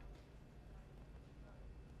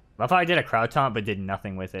 Love how I did a crowd taunt but did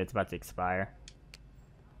nothing with it. It's about to expire.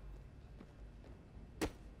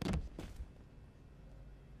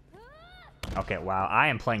 Okay, wow. I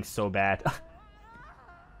am playing so bad.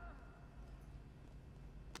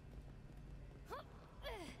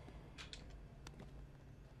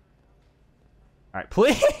 Alright,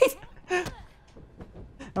 please!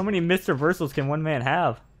 How many missed reversals can one man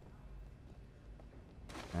have?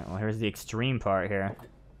 Alright, well, here's the extreme part here.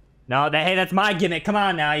 No, hey, that's my gimmick. Come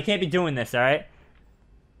on now. You can't be doing this, alright?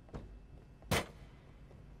 Alright,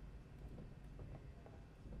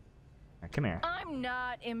 come here. I'm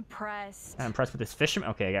not impressed. Not impressed with this fisherman.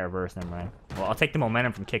 Okay, I got reversed. Never mind. Well, I'll take the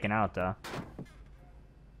momentum from kicking out, though.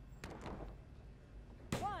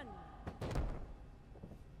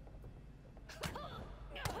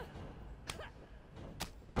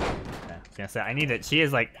 I was gonna say, I need it. She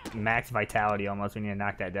is like max vitality almost. We need to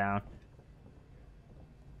knock that down.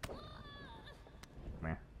 Come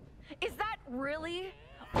here. Is that really?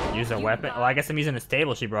 Use a weapon. Well, I guess I'm using this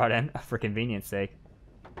table she brought in for convenience sake.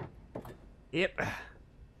 Yep.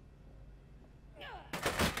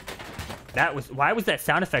 That was. Why was that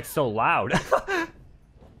sound effect so loud?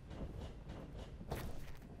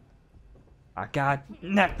 Oh god,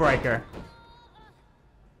 neck breaker.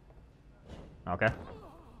 Okay.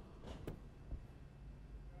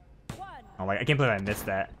 Oh my, I can't believe I missed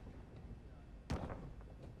that.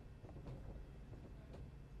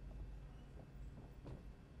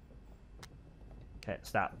 Okay,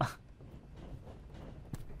 stop. By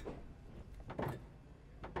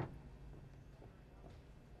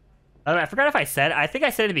the way, I forgot if I said, I think I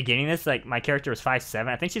said at the beginning of this, like, my character was 5'7".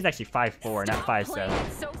 I think she's actually 5'4", not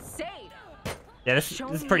 5'7". So safe. Yeah, this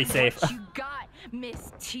is pretty safe. What you got,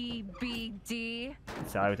 Miss TBD.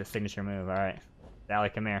 Sally with a signature move, alright. Sally,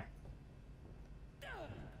 come here.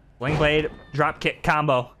 Bling blade, drop kick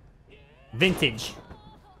combo. Vintage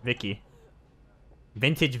Vicky.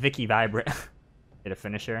 Vintage Vicky Vibrant. Hit a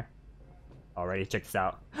finisher. Already, check this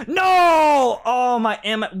out. No! Oh my,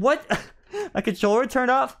 what? My controller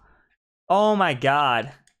turned off? Oh my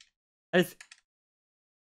god.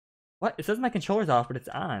 What? It says my controller's off, but it's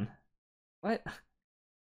on. What?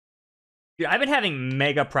 Dude, I've been having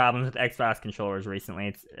mega problems with Xbox controllers recently.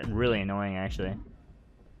 It's really annoying, actually.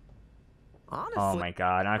 Honestly, Oh my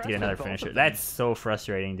god, I have to get another finisher. That's so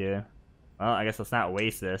frustrating, dude. Well, I guess let's not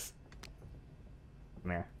waste this.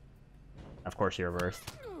 Come here. Of course you reversed.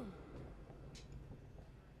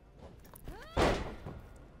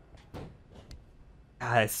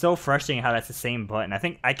 God, it's so frustrating how that's the same button. I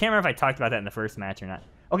can't remember if I talked about that in the first match or not.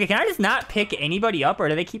 Okay, can I just not pick anybody up, or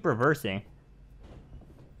do they keep reversing?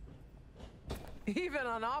 even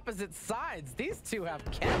on opposite sides, these two have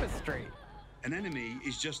chemistry. An enemy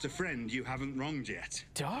is just a friend you haven't wronged yet.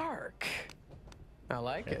 Dark. I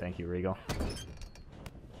like it. Thank you, Regal.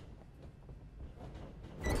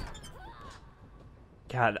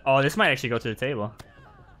 God, oh, this might actually go to the table.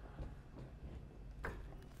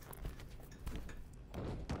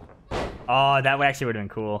 Oh, that actually would have been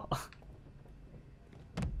cool.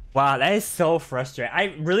 Wow, that is so frustrating.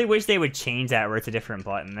 I really wish they would change that where it's a different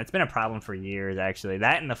button. That's been a problem for years, actually.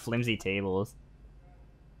 That and the flimsy tables.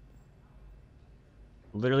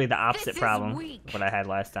 Literally the opposite problem of what I had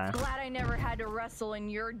last time. Glad I never had to wrestle in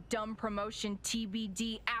your dumb promotion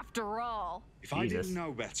TBD after all. If I didn't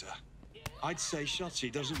know better, I'd say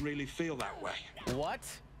Shotzi doesn't really feel that way. What?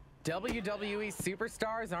 WWE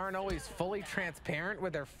superstars aren't always fully transparent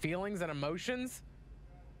with their feelings and emotions?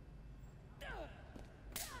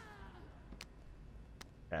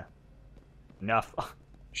 Yeah. Enough.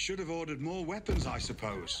 Should have ordered more weapons, I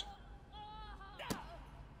suppose.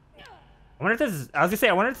 I wonder if this is, I was gonna say,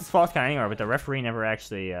 I wonder if this falls count anywhere, but the referee never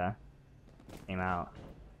actually came out.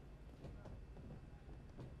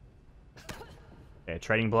 Okay,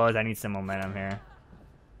 trading blows. I need some momentum here.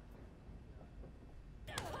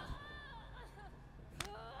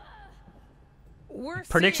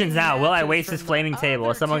 Predictions now. Will I waste this flaming table?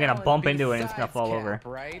 Is someone gonna bump into it and it's gonna fall over?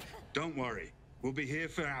 Right? Don't worry. We'll be here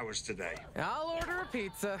for hours today. I'll order a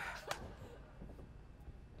pizza.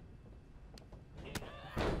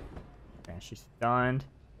 Okay, she's stunned.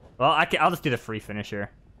 Well, I'll just do the free finisher.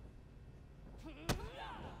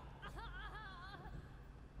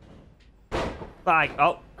 Bye.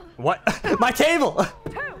 Oh, what? My table!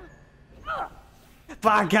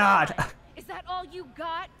 By God! Is that all you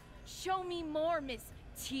got? Show me more, Miss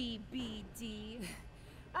TBD.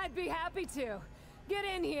 I'd be happy to. Get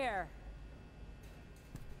in here.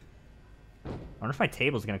 I wonder if my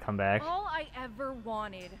table's gonna come back. All I ever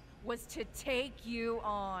wanted was to take you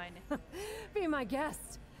on. Be my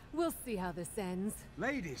guest. We'll see how this ends.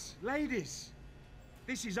 Ladies,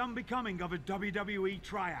 this is unbecoming of a WWE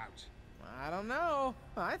tryout. I don't know.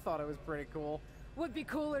 I thought it was pretty cool. Would be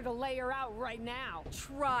cooler to lay her out right now.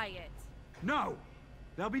 Try it. No,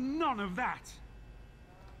 there'll be none of that.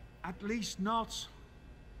 At least not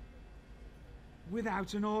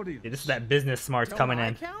without an audience. Yeah, this is that business smarts coming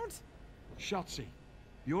in. Count? Shotzi,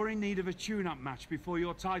 you're in need of a tune-up match before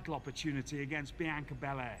your title opportunity against Bianca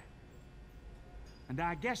Belair. And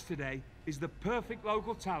our guest today is the perfect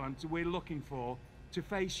local talent we're looking for to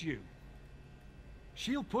face you.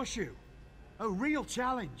 She'll push you. A real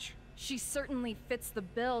challenge. She certainly fits the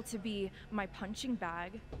bill to be my punching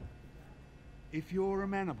bag. If you're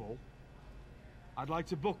amenable, I'd like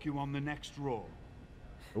to book you on the next Raw.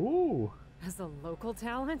 Ooh. As a local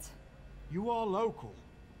talent? You are local,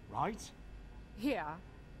 right? Yeah.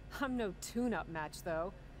 I'm no tune-up match,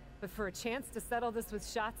 though. But for a chance to settle this with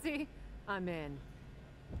Shotzi, I'm in.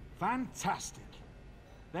 Fantastic.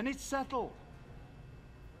 Then it's settled.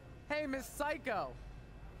 Hey, Miss Psycho.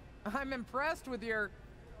 I'm impressed with your...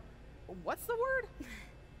 What's the word?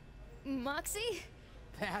 Moxie?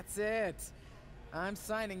 That's it. I'm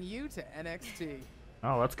signing you to NXT.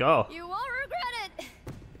 Oh, let's go. You won't regret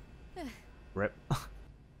it! Rip.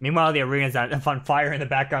 Meanwhile, the arena's on fire in the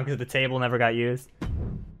background because the table never got used.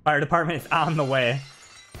 Fire department is on the way.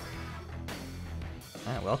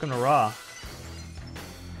 Alright, welcome to Raw.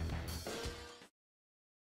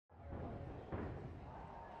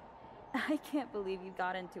 I can't believe you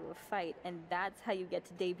got into a fight, and that's how you get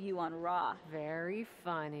to debut on Raw. Very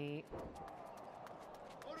funny.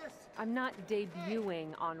 I'm not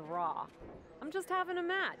debuting on Raw. I'm just having a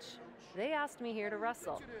match. They asked me here to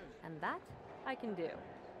wrestle, and that I can do.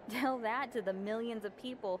 Tell that to the millions of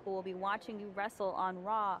people who will be watching you wrestle on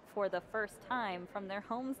Raw for the first time from their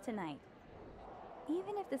homes tonight.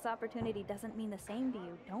 Even if this opportunity doesn't mean the same to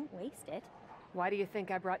you, don't waste it. Why do you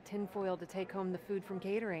think I brought tinfoil to take home the food from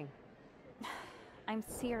catering? I'm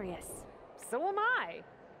serious. So am I.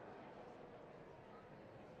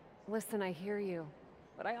 Listen, I hear you,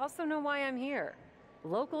 but I also know why I'm here.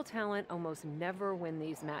 Local talent almost never win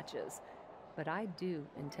these matches, but I do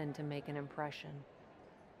intend to make an impression.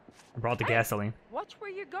 I brought the gasoline. Watch where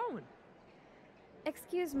you're going.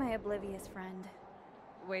 Excuse my oblivious friend.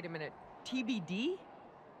 Wait a minute. TBD?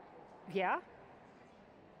 Yeah?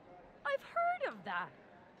 I've heard of that.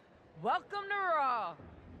 Welcome to Raw.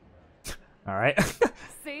 Alright.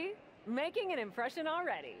 See? Making an impression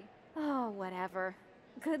already. Oh, whatever.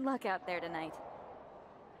 Good luck out there tonight.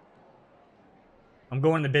 I'm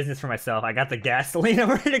going to business for myself. I got the gasoline. I'm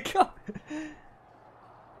ready to go.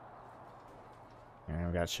 And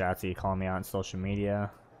we got Shotzi calling me out on social media.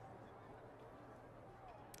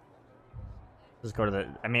 Just go to the...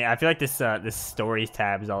 I mean, I feel like this this stories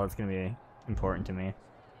tab is all that's going to be important to me.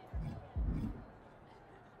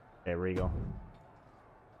 Okay, Regal.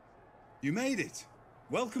 You made it.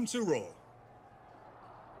 Welcome to Raw.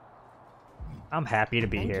 I'm happy to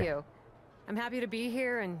be here. Thank you. I'm happy to be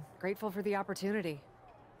here and grateful for the opportunity.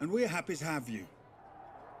 And we're happy to have you.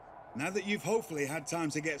 Now that you've hopefully had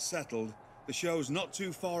time to get settled, the show's not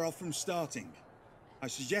too far off from starting. I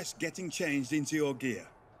suggest getting changed into your gear.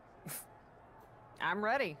 I'm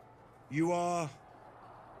ready. You are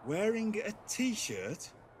wearing a t-shirt?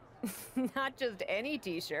 Not just any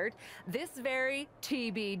t-shirt, this very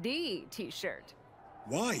TBD t-shirt.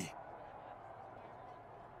 Why?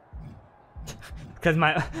 Because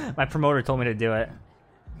my promoter told me to do it.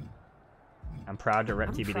 I'm proud to rep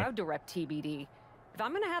I'm TBD. proud to rep TBD. If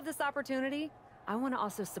I'm gonna have this opportunity, I want to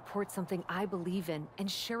also support something I believe in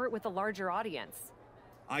and share it with a larger audience.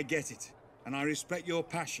 I get it, and I respect your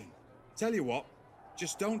passion. Tell you what,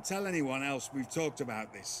 just don't tell anyone else we've talked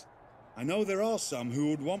about this. I know there are some who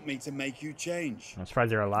would want me to make you change. I'm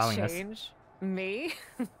surprised they're allowing us. Change? Me?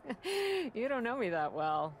 You don't know me that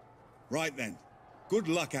well. Right then. Good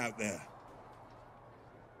luck out there.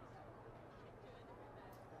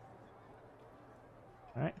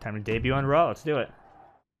 Alright, time to debut on Raw. Let's do it.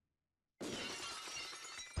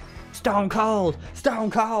 Stone Cold!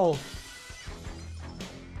 Stone Cold!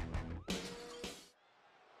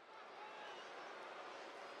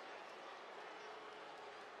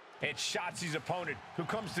 It's Shotzi's opponent, who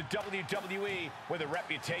comes to WWE with a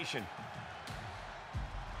reputation.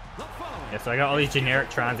 Yeah, so I got all these generic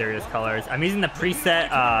Trons areas colors. I'm using the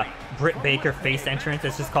preset Britt Baker face entrance.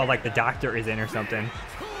 It's just called like the Doctor is in or something.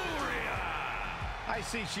 I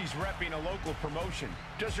see she's repping a local promotion.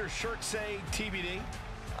 Does her shirt say TBD?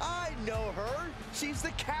 I know her. She's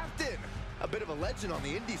the captain. A bit of a legend on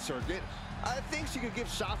the indie circuit. I think she could give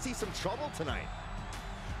Shotzi some trouble tonight.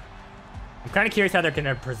 I'm kind of curious how they're going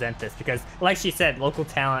to present this because, like she said, local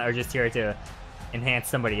talent are just here to enhance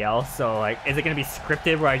somebody else. So, like, is it going to be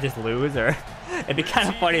scripted where I just lose? Or it'd be kind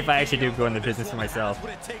of funny if I actually do go in the business for myself.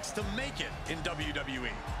 What it takes to make it in WWE.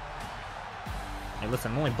 Hey,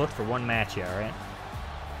 listen, I'm only booked for one match here, alright?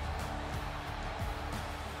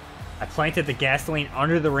 I planted the gasoline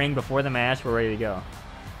under the ring before the match. We're ready to go.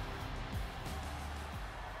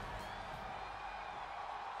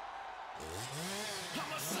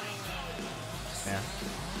 Yeah.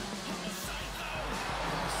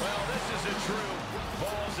 Well, this is a true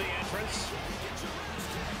ballsy entrance.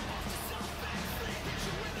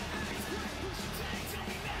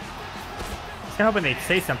 I was kind of hoping they'd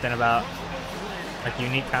say something about like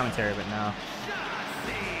unique commentary, but no.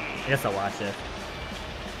 I guess I'll watch it.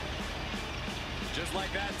 Just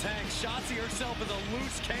like that tank, Shotzi herself is a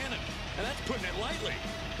loose cannon, and that's putting it lightly.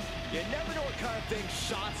 You never know what kind of things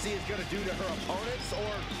Shotzi is going to do to her opponents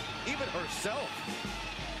or even herself.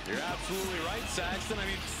 You're absolutely right, Saxton. I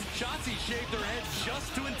mean, Shotzi shaved her head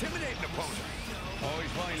just to intimidate an opponent.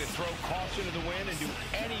 Always wanting to throw caution to the wind and do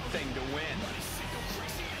anything to win.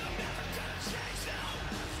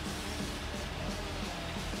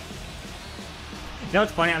 You know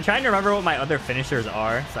what's funny? I'm trying to remember what my other finishers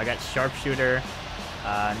are. So I got Sharpshooter,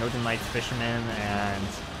 Northern Lights Fisherman, and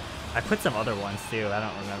I put some other ones too. I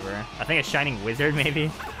don't remember. I think a Shining Wizard maybe.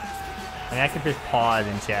 I mean, I could just pause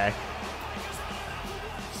and check.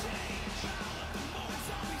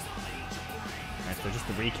 Alright, so just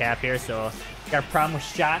to recap here. So got a problem with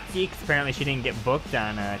Shotzi because apparently she didn't get booked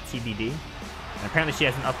on TBD. And apparently she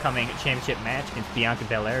has an upcoming championship match against Bianca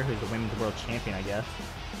Belair, who's the Women's World Champion, I guess.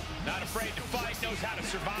 Not afraid to fight, knows how to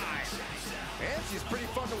survive. And she's pretty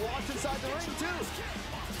fun to watch inside the ring, too.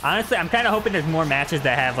 Honestly, I'm kind of hoping there's more matches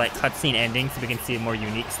that have like cutscene endings so we can see more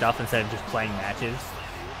unique stuff instead of just playing matches.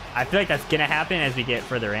 I feel like that's going to happen as we get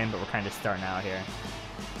further in, but we're kind of starting out here.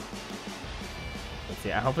 Let's see.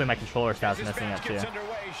 Hopefully my controller stops messing up too.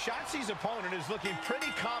 Shotzi's opponent is looking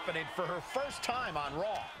pretty confident for her first time on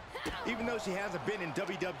Raw. Even though she hasn't been in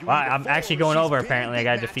WWE wow, I'm before, actually going over apparently. I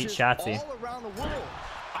got to defeat Shotzi. All around the world.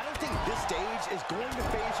 I don't think this stage is going to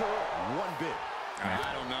phase her one bit.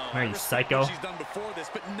 I don't know. Where are you, psycho? She's done before this,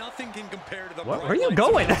 but nothing can compare to the where are you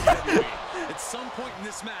going? At some point in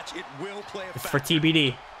this match, it will play a It's for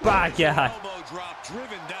TBD. Bah, yeah. Elbow drop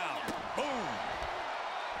driven down. Boom.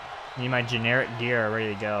 Need my generic gear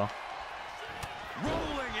ready to go.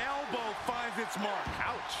 Rolling elbow finds its mark.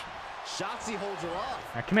 Ouch. Shotzi holds her off.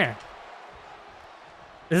 Alright, come here.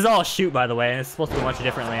 This is all a shoot, by the way. It's supposed to be much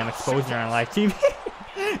differently. I'm exposing her on live TV.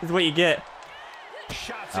 This is what you get.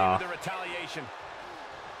 Shotzi with the retaliation.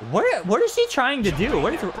 What is she trying to do?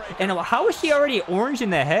 What is and how is she already orange in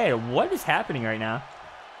the head? What is happening right now?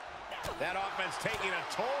 That offense taking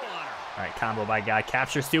a toll on her. All right, combo by guy.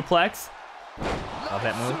 Capture suplex. Love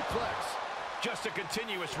that move. Just a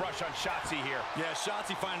continuous rush on Shotzi here. Yeah,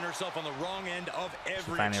 Shotzi finding herself on the wrong end of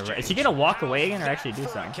every exchange. Is she gonna walk away again or actually do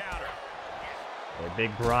something? A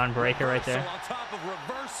big brawn breaker right there. On top of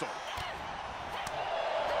reversal.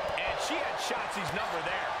 And she had Shotzi's number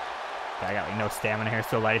there. Okay, I got like no stamina here,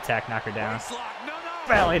 so light attack, knock her down. No.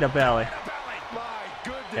 Belly to belly. My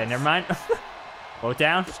goodness. Okay, never mind. Both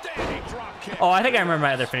down. Oh, I think I remember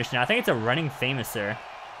my other finish now. I think it's a running famouser.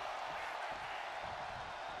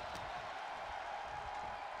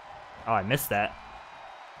 Oh, I missed that.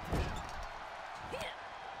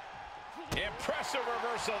 Impressive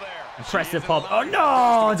reversal there. Impressive pulp. Oh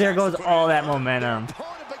no! There goes all that momentum.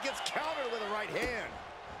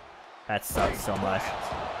 That sucks so much.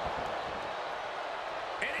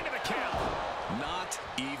 And into the count. Not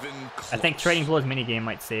even close. I think Trading Blows minigame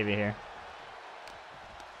might save it here.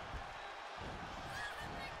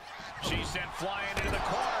 She's sent flying into the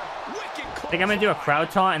corner. Wicked I think I'm gonna do a crowd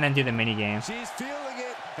taunt and then do the minigame. She's feeling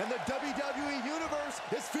it, and the WWE Universe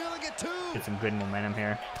is feeling it too. Get some good momentum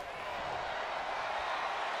here.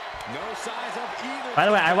 No signs of either. By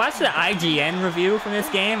the way, I watched the IGN review from this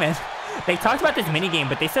game, and they talked about this minigame,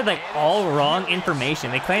 but they said like all wrong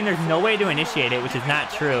information. They claim there's no way to initiate it, which is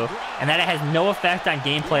not true, and that it has no effect on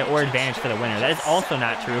gameplay or advantage for the winner. That is also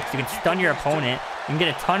not true, because you can stun your opponent. You can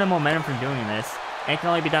get a ton of momentum from doing this, and it can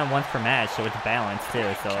only be done once per match, so it's balanced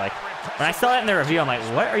too. So like, When I saw that in the review, I'm like,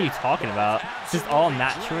 what are you talking about? It's just all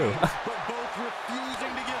not true.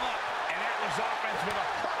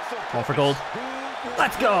 Going for gold.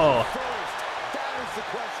 Let's go!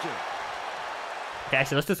 Okay,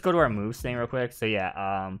 actually, let's just go to our moves thing real quick. So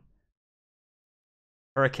yeah,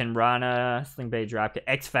 Hurricane Rana, Sling Bay Dropkick,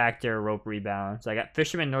 X Factor, Rope Rebound. So I got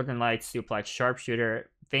Fisherman, Northern Lights, Suplex, Sharpshooter,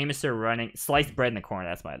 Famouser, Running, Sliced Bread in the corner.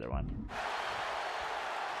 That's my other one.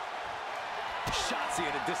 Shotzi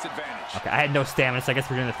at a disadvantage. Okay, I had no stamina, so I guess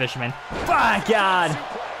we're doing the Fisherman. My God!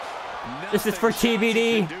 This is for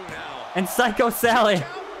TBD and Psycho Sally.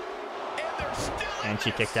 And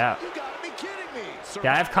she kicked out.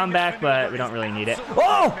 Yeah, I have comeback, but we don't really need it.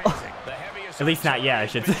 Oh! At least not yet, I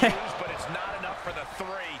should say. But it's not enough for the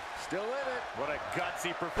three. Still in it. What a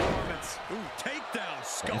gutsy performance. Ooh,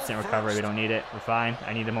 takedown. Instant recovery, we don't need it. We're fine.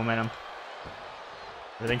 I need the momentum.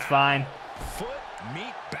 Everything's fine. Foot,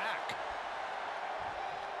 meat, back.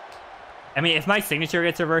 I mean, if my signature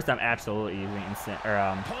gets reversed, I'm absolutely using instant or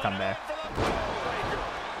comeback.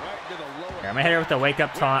 Here, I'm gonna hit her with the wake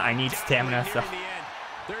up taunt. I need stamina, so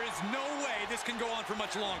There is no way this can go on for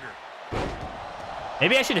much longer.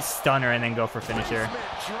 maybe I should have stunned her and then go for finisher.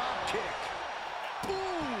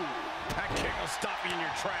 That kick will stop you in your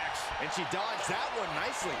tracks. And she dodged that one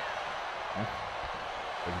nicely.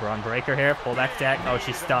 Big Braun breaker here. Pull back attack. Oh,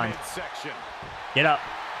 she's stunned. Get up.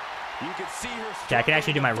 You can see her. Okay, I can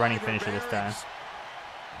actually do my running finisher this time.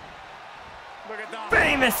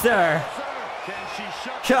 Famouser!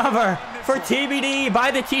 Cover for TBD.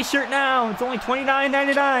 Buy the t-shirt now. It's only $29.99.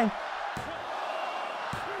 I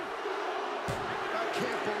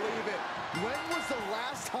can't believe it. When was the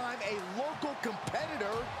last time a local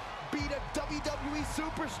competitor beat a WWE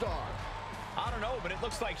superstar? I don't know, but it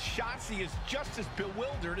looks like Shotzi is just as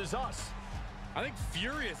bewildered as us. I think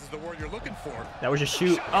furious is the word you're looking for. That was a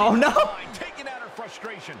shoot. Oh no! Taking out her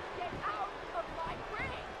frustration.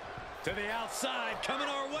 To the outside, coming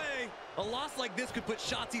our way. A loss like this could put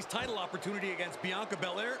Shotzi's title opportunity against Bianca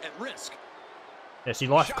Belair at risk. Yeah, she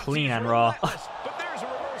lost clean on Raw. But there's a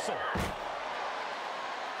reversal.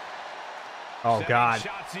 Oh God.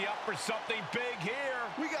 Shotzi up for something big here.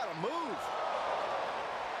 We gotta move.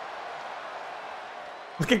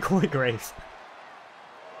 Look at Corey Graves.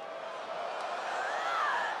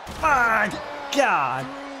 My God.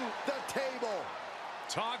 Through the table.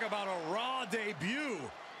 Talk about a Raw debut.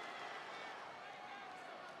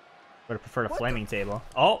 Would have preferred a flaming table.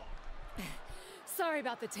 Oh. Sorry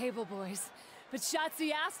about the table, boys. But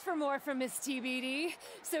Shotzi asked for more from Miss TBD,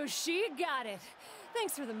 so she got it.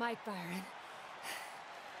 Thanks for the mic, Byron.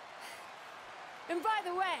 And by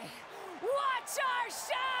the way, watch our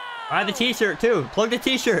show! Buy the t-shirt too. Plug the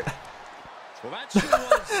t-shirt. Well, that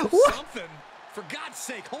sure was something. For God's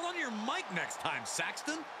sake, hold on to your mic next time,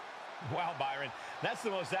 Saxton. Wow, Byron, that's the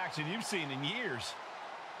most action you've seen in years.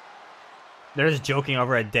 They're just joking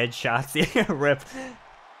over a dead Shotzi. Rip.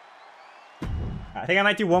 I think I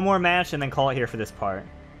might do one more match and then call it here for this part.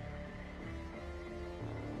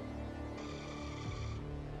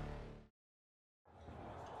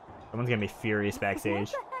 Someone's gonna be furious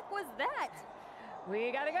backstage. What the heck was that?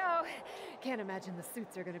 We gotta go. Can't imagine the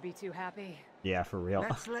suits are gonna be too happy. Yeah, for real.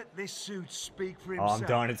 Let's let this suit speak for Oh, himself. I'm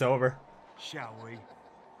done. It's over. Shall we?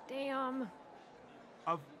 Damn.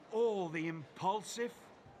 Of all the impulsive,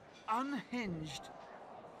 unhinged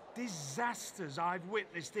disasters I've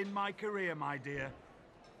witnessed in my career, my dear,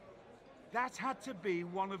 that had to be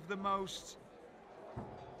one of the most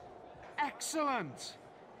excellent.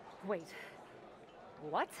 Wait.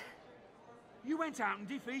 What? You went out and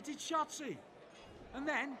defeated Shotzi. And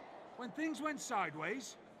then, when things went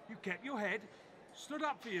sideways, you kept your head, stood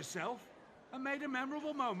up for yourself, and made a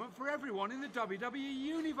memorable moment for everyone in the WWE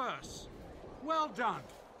Universe. Well done.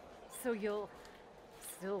 So you'll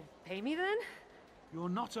still pay me then? You're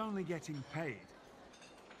not only getting paid,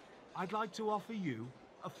 I'd like to offer you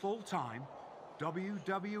a full-time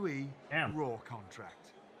WWE Raw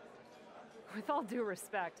contract. With all due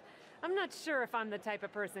respect, I'm not sure if I'm the type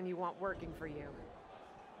of person you want working for you.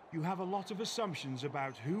 You have a lot of assumptions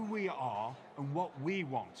about who we are and what we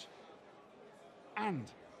want.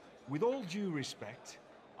 And, with all due respect,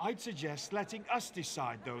 I'd suggest letting us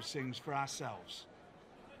decide those things for ourselves.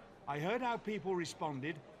 I heard how people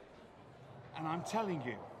responded, and I'm telling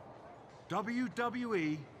you,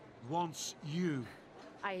 WWE wants you.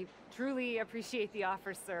 I truly appreciate the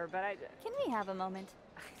offer, sir, but Can we have a moment?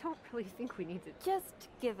 I don't really think we need to... Just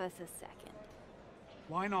give us a second.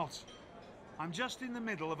 Why not? I'm just in the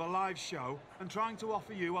middle of a live show and trying to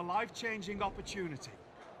offer you a life-changing opportunity.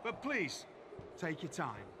 But please, take your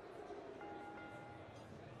time.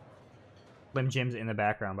 Slim Jim's in the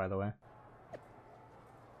background, by the way.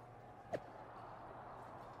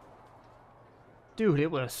 Dude,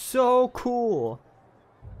 it was so cool.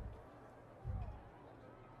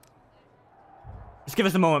 Just give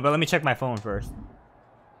us a moment, but let me check my phone first.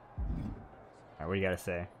 Alright, what do you gotta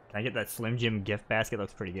say? Can I get that Slim Jim gift basket?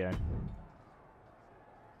 Looks pretty good.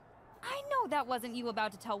 I know that wasn't you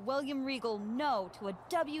about to tell William Regal no to a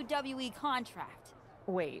WWE contract.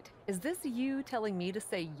 Wait, is this you telling me to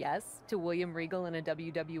say yes to William Regal in a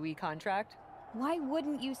WWE contract? Why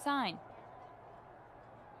wouldn't you sign?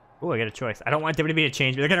 Oh, I got a choice. I don't want WWE to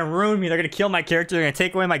change me. They're gonna ruin me. They're gonna kill my character. They're gonna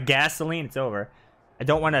take away my gasoline. It's over. I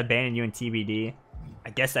don't want to abandon you in TBD. I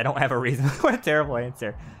guess I don't have a reason. What a terrible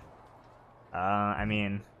answer. I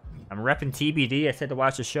mean, I'm repping TBD. I said to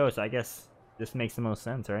watch the show, so I guess this makes the most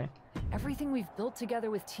sense, right? Everything we've built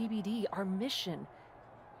together with TBD, our mission.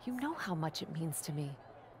 You know how much it means to me.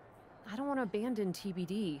 I don't want to abandon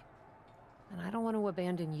TBD. And I don't want to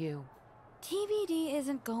abandon you. TBD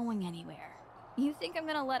isn't going anywhere. You think I'm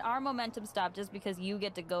gonna let our momentum stop just because you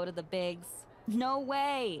get to go to the bigs? No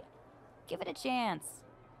way! Give it a chance.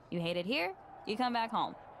 You hate it here, you come back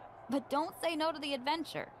home. But don't say no to the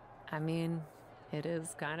adventure. I mean, it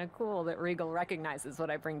is kind of cool that Regal recognizes what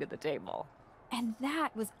I bring to the table. And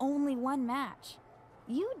that was only one match.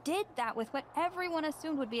 You did that with what everyone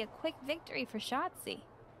assumed would be a quick victory for Shotzi.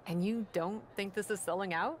 And you don't think this is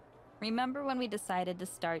selling out? Remember when we decided to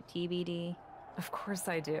start TBD? Of course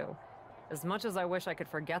I do. As much as I wish I could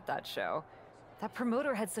forget that show, that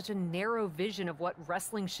promoter had such a narrow vision of what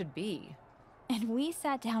wrestling should be. And we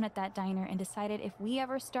sat down at that diner and decided if we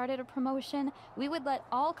ever started a promotion, we would let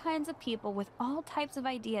all kinds of people with all types of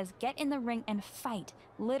ideas get in the ring and fight,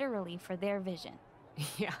 literally, for their vision.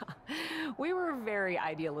 Yeah, we were very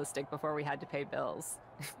idealistic before we had to pay bills.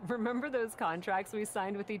 Remember those contracts we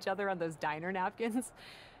signed with each other on those diner napkins?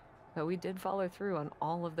 But we did follow through on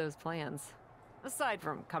all of those plans. Aside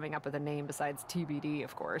from coming up with a name besides TBD,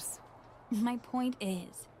 of course. My point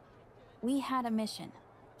is, we had a mission.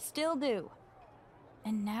 Still do.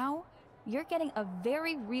 And now, you're getting a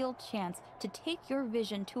very real chance to take your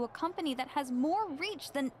vision to a company that has more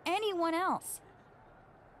reach than anyone else.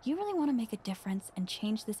 You really want to make a difference and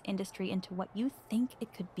change this industry into what you think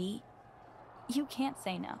it could be? You can't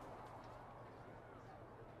say no.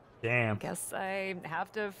 Damn. Guess I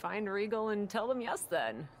have to find Regal and tell them yes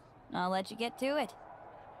then. I'll let you get to it.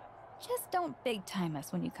 Just don't big time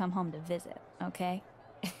us when you come home to visit, okay?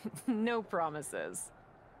 No promises.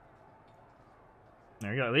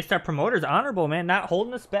 There you go. At least our promoter's honorable, man. Not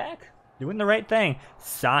holding us back. Doing the right thing.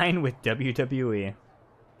 Sign with WWE.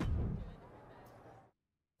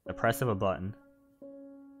 The press of a button.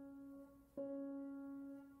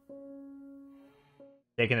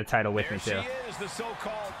 Taking the title with me, too. There she is, the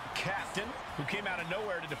so-called captain, who came out of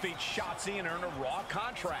nowhere to defeat Shotzi and earn a Raw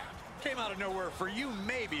contract. Came out of nowhere for you,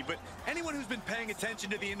 maybe, but anyone who's been paying attention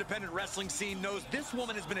to the independent wrestling scene knows this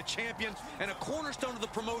woman has been a champion and a cornerstone of the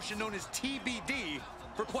promotion known as TBD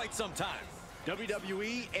for quite some time.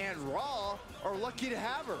 WWE and Raw are lucky to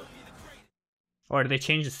have her. Or did they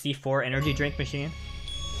change the C4 energy drink machine?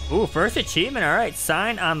 Ooh, first achievement. All right,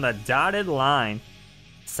 sign on the dotted line.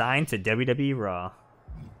 Sign to WWE Raw.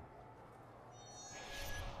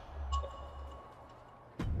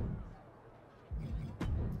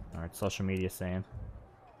 Alright, social media saying.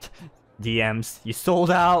 DMs, you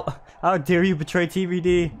sold out! How dare you betray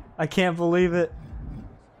TBD? I can't believe it.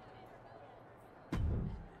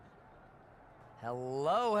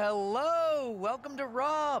 Hello, hello! Welcome to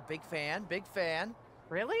Raw! Big fan, big fan.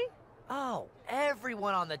 Really? Oh,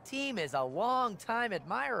 everyone on the team is a long-time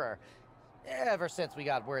admirer. Ever since we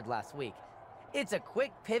got word last week. It's a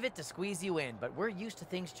quick pivot to squeeze you in, but we're used to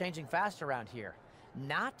things changing fast around here.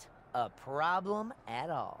 Not a problem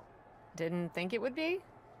at all. Didn't think it would be?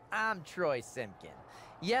 I'm Troy Simpkin.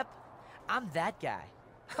 Yep, I'm that guy.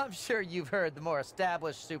 I'm sure you've heard the more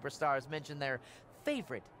established superstars mention their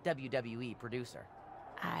favorite WWE producer.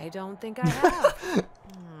 I don't think I have.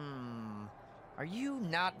 Are you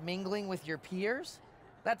not mingling with your peers?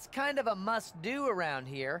 That's kind of a must-do around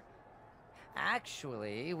here.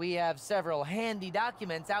 Actually, we have several handy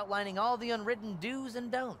documents outlining all the unwritten do's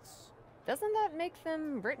and don'ts. Doesn't that make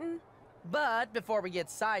them written? But before we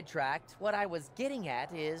get sidetracked, what I was getting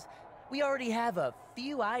at is we already have a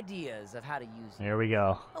few ideas of how to use it. Here we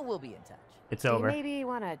go. Oh, we'll be in touch. It's Do over. you maybe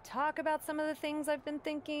want to talk about some of the things I've been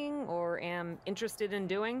thinking or am interested in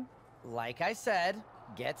doing? Like I said,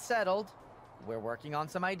 get settled. We're working on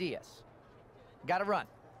some ideas. Gotta run.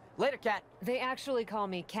 Later, Cat. They actually call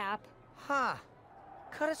me Cap. Huh.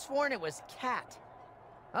 Could have sworn it was Cat.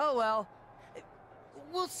 Oh well.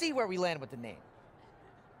 We'll see where we land with the name.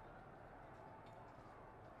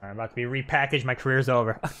 Alright, I'm about to be repackaged. My career's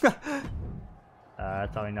over.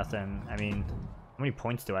 That's probably nothing. I mean, many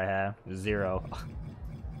points do I have? 0.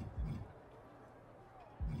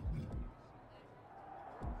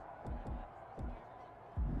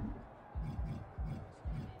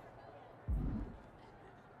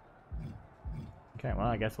 Okay, well,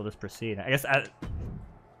 I guess we'll just proceed. I guess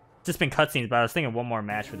just been cutscenes, but I was thinking one more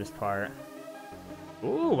match for this part.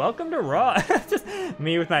 Ooh, welcome to Raw. Just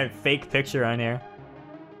me with my fake picture on here.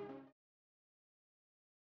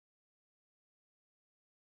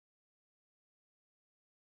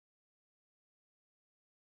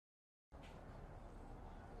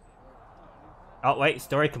 Oh, wait,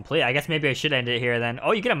 story complete. I guess maybe I should end it here then.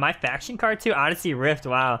 Oh, you get a My Faction card too? Odyssey Rift,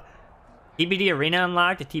 wow. TBD Arena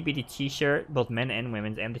unlocked, the TBD t-shirt, both men and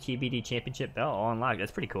women's, and the TBD Championship belt all unlocked.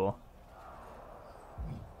 That's pretty cool.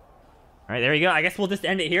 Alright, there you go. I guess we'll just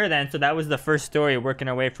end it here then. So that was the first story, working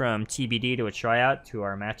our way from TBD to a tryout to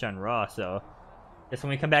our match on Raw. So I guess when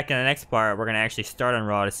we come back in the next part, we're going to actually start on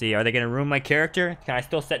Raw to see, are they going to ruin my character? Can I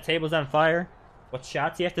still set tables on fire? What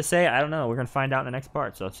shots you have to say? I don't know. We're going to find out in the next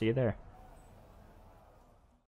part, so see you there.